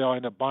snakes for sale. I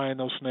ended up buying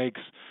those snakes,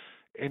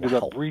 ended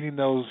up breeding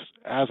those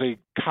as a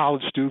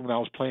college student when I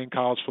was playing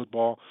college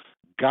football,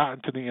 got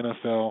into the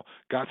NFL,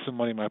 got some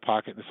money in my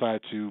pocket, and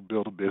decided to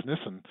build a business,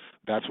 and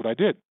that's what I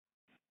did.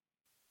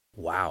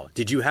 Wow.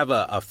 Did you have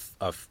a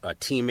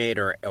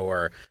teammate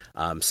or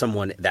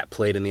someone that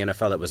played in the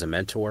NFL that was a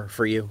mentor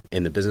for you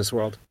in the business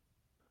world?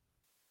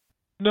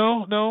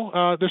 No.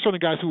 There's certainly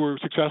guys who were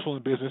successful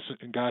in business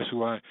and guys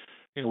who I,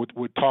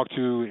 would talk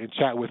to and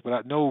chat with,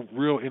 but no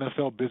real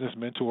NFL business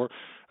mentor.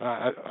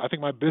 I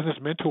think my business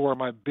mentor,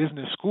 my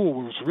business school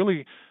was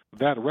really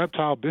that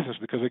reptile business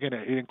because again,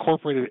 it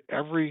incorporated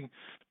every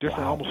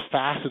different almost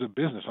facet of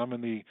business. I'm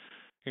in the,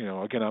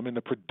 I'm in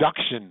the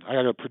production. I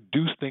got to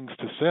produce things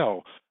to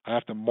sell. I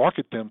have to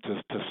market them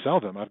to sell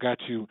them. I've got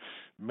to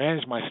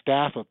manage my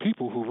staff of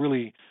people who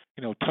really,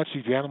 touch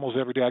these animals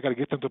every day. I got to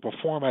get them to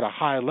perform at a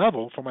high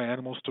level for my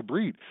animals to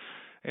breed.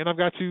 And I've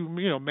got to,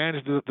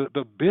 manage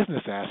the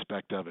business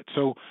aspect of it.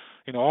 So,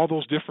 all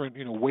those different,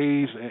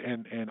 ways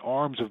and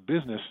arms of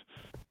business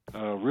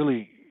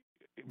really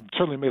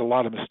certainly made a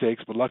lot of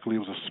mistakes, but luckily it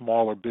was a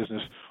smaller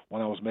business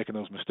when I was making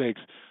those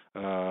mistakes.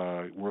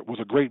 It was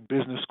a great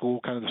business school,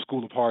 kind of the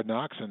school of hard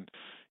knocks. And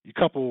you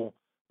couple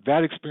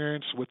that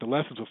experience with the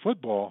lessons of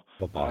football,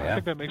 I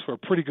think that makes for a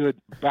pretty good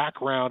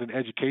background and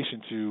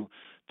education to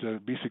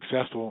be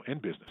successful in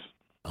business.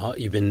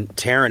 You've been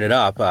tearing it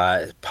up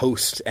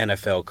post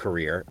NFL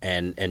career,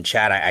 and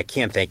Chad, I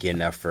can't thank you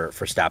enough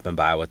for stopping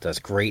by with us.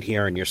 Great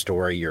hearing your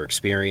story. Your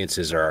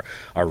experiences are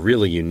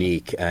really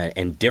unique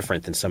and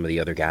different than some of the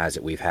other guys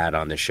that we've had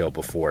on this show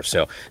before.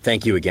 So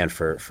thank you again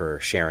for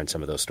sharing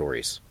some of those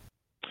stories.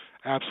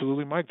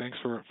 Absolutely, Mike. Thanks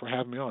for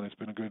having me on. It's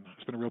been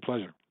a real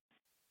pleasure.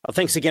 Well,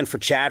 thanks again for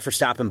Chad for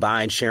stopping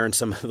by and sharing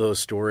some of those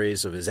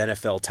stories of his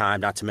NFL time,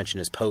 not to mention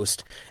his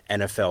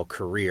post-NFL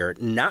career.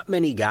 Not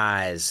many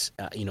guys,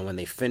 when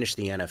they finish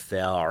the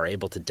NFL are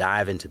able to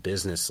dive into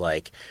business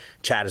like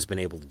Chad has been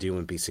able to do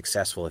and be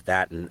successful at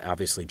that, and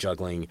obviously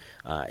juggling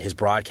his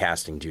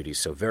broadcasting duties.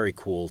 So very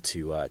cool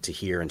to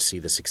hear and see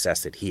the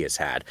success that he has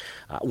had.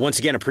 Once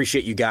again,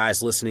 appreciate you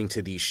guys listening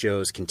to these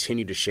shows.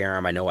 Continue to share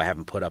them. I know I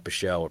haven't put up a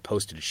show or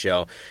posted a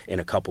show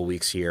in a couple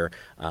weeks here,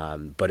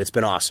 but it's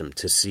been awesome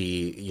to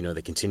see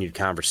the continued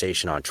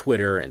conversation on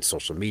Twitter and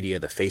social media,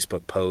 the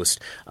Facebook post,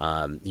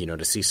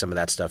 to see some of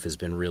that stuff has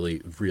been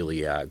really,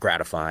 really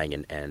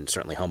gratifying and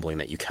certainly humbling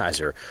that you guys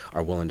are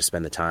willing to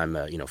spend the time,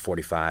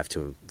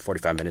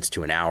 45 minutes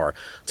to an hour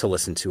to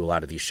listen to a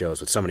lot of these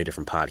shows with so many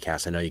different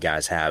podcasts. I know you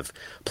guys have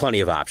plenty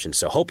of options.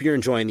 So hope you're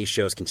enjoying these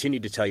shows. Continue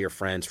to tell your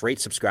friends,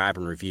 rate, subscribe,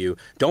 and review.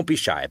 Don't be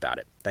shy about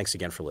it. Thanks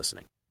again for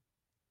listening.